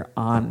Demeter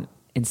on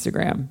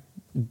Instagram.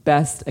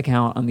 Best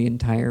account on the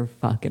entire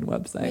fucking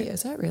website. Wait,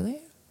 is that really?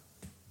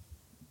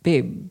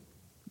 Babe.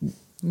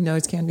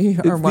 Nose candy or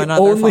it's one the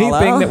other only follow.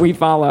 thing that we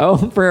follow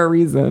for a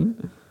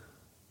reason.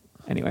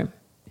 Anyway,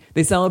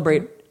 they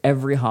celebrate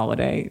every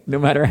holiday, no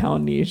matter how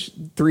niche.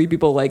 3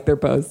 people like their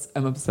posts.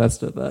 I'm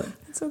obsessed with it.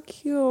 It's so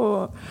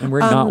cute. And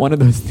we're not one of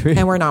those 3.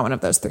 And we're not one of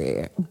those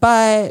 3.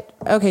 But,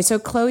 okay, so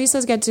Chloe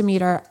says get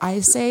Demeter. I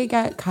say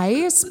get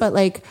Kais, but,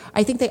 like,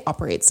 I think they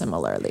operate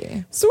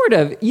similarly. Sort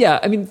of, yeah.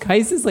 I mean,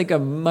 Kais is like a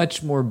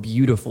much more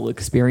beautiful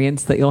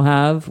experience that you'll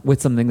have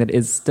with something that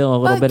is still a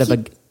little bit of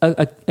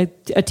a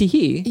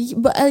tee-hee.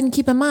 But and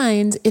keep in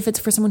mind, if it's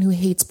for someone who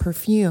hates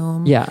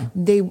perfume,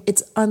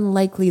 it's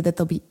unlikely that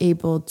they'll be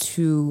able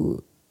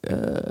to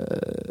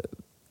not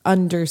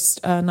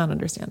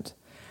understand,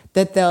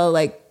 that they'll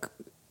like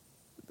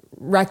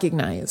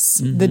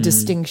recognize the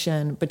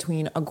distinction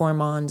between a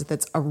gourmand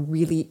that's a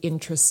really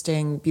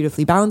interesting,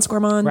 beautifully balanced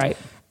gourmand, right,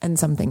 and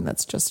something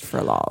that's just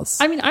for lols.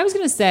 I mean, I was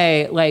going to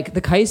say, like,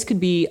 the Kais could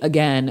be,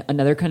 again,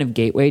 another kind of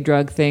gateway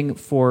drug thing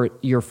for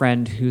your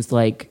friend who's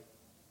like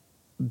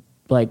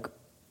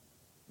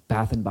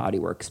Bath and Body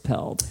Works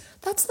pilled.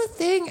 That's the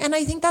thing. And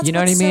I think that's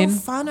what's so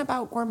fun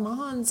about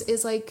gourmands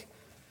is like,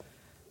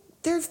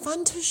 they're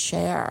fun to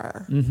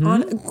share.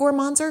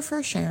 Gourmands are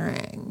for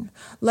sharing.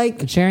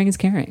 Like, sharing is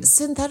caring.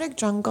 Synthetic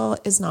Jungle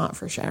is not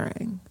for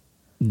sharing.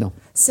 No.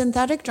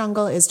 Synthetic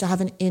Jungle is to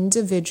have an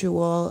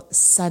individual,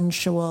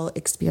 sensual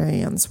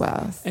experience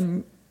with.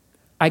 And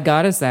I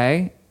gotta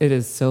say, it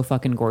is so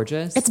fucking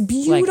gorgeous. It's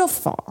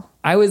beautiful. Like,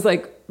 I was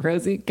like,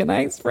 Rosie, can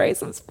I spray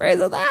some sprays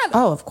of that?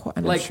 Oh, of course.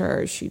 And like, I'm sure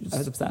I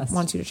was obsessed.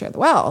 Wants you to share the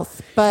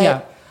wealth.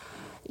 But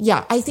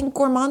yeah, I think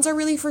gourmands are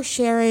really for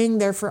sharing.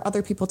 They're for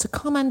other people to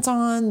comment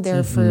on.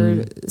 They're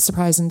for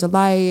surprise and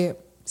delight.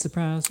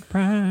 Surprise,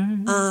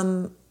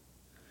 surprise.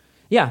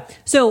 Yeah.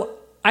 So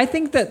I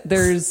think that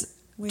there's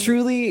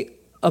truly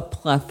a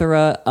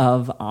plethora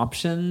of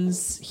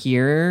options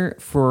here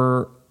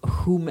for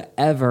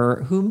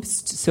whomsoever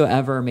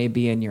may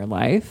be in your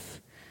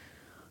life.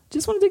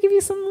 Just wanted to give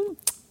you some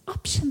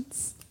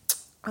options.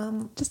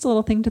 Just a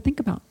little thing to think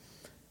about.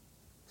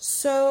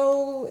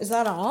 So is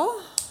that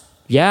all?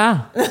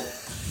 Yeah.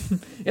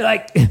 You're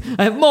like,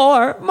 I have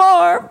more.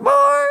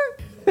 All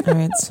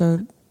right,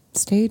 so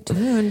stay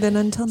tuned, and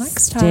until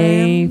next time.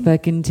 Stay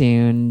fucking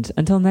tuned.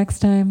 Until next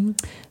time,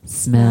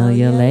 smell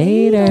you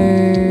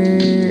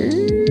later.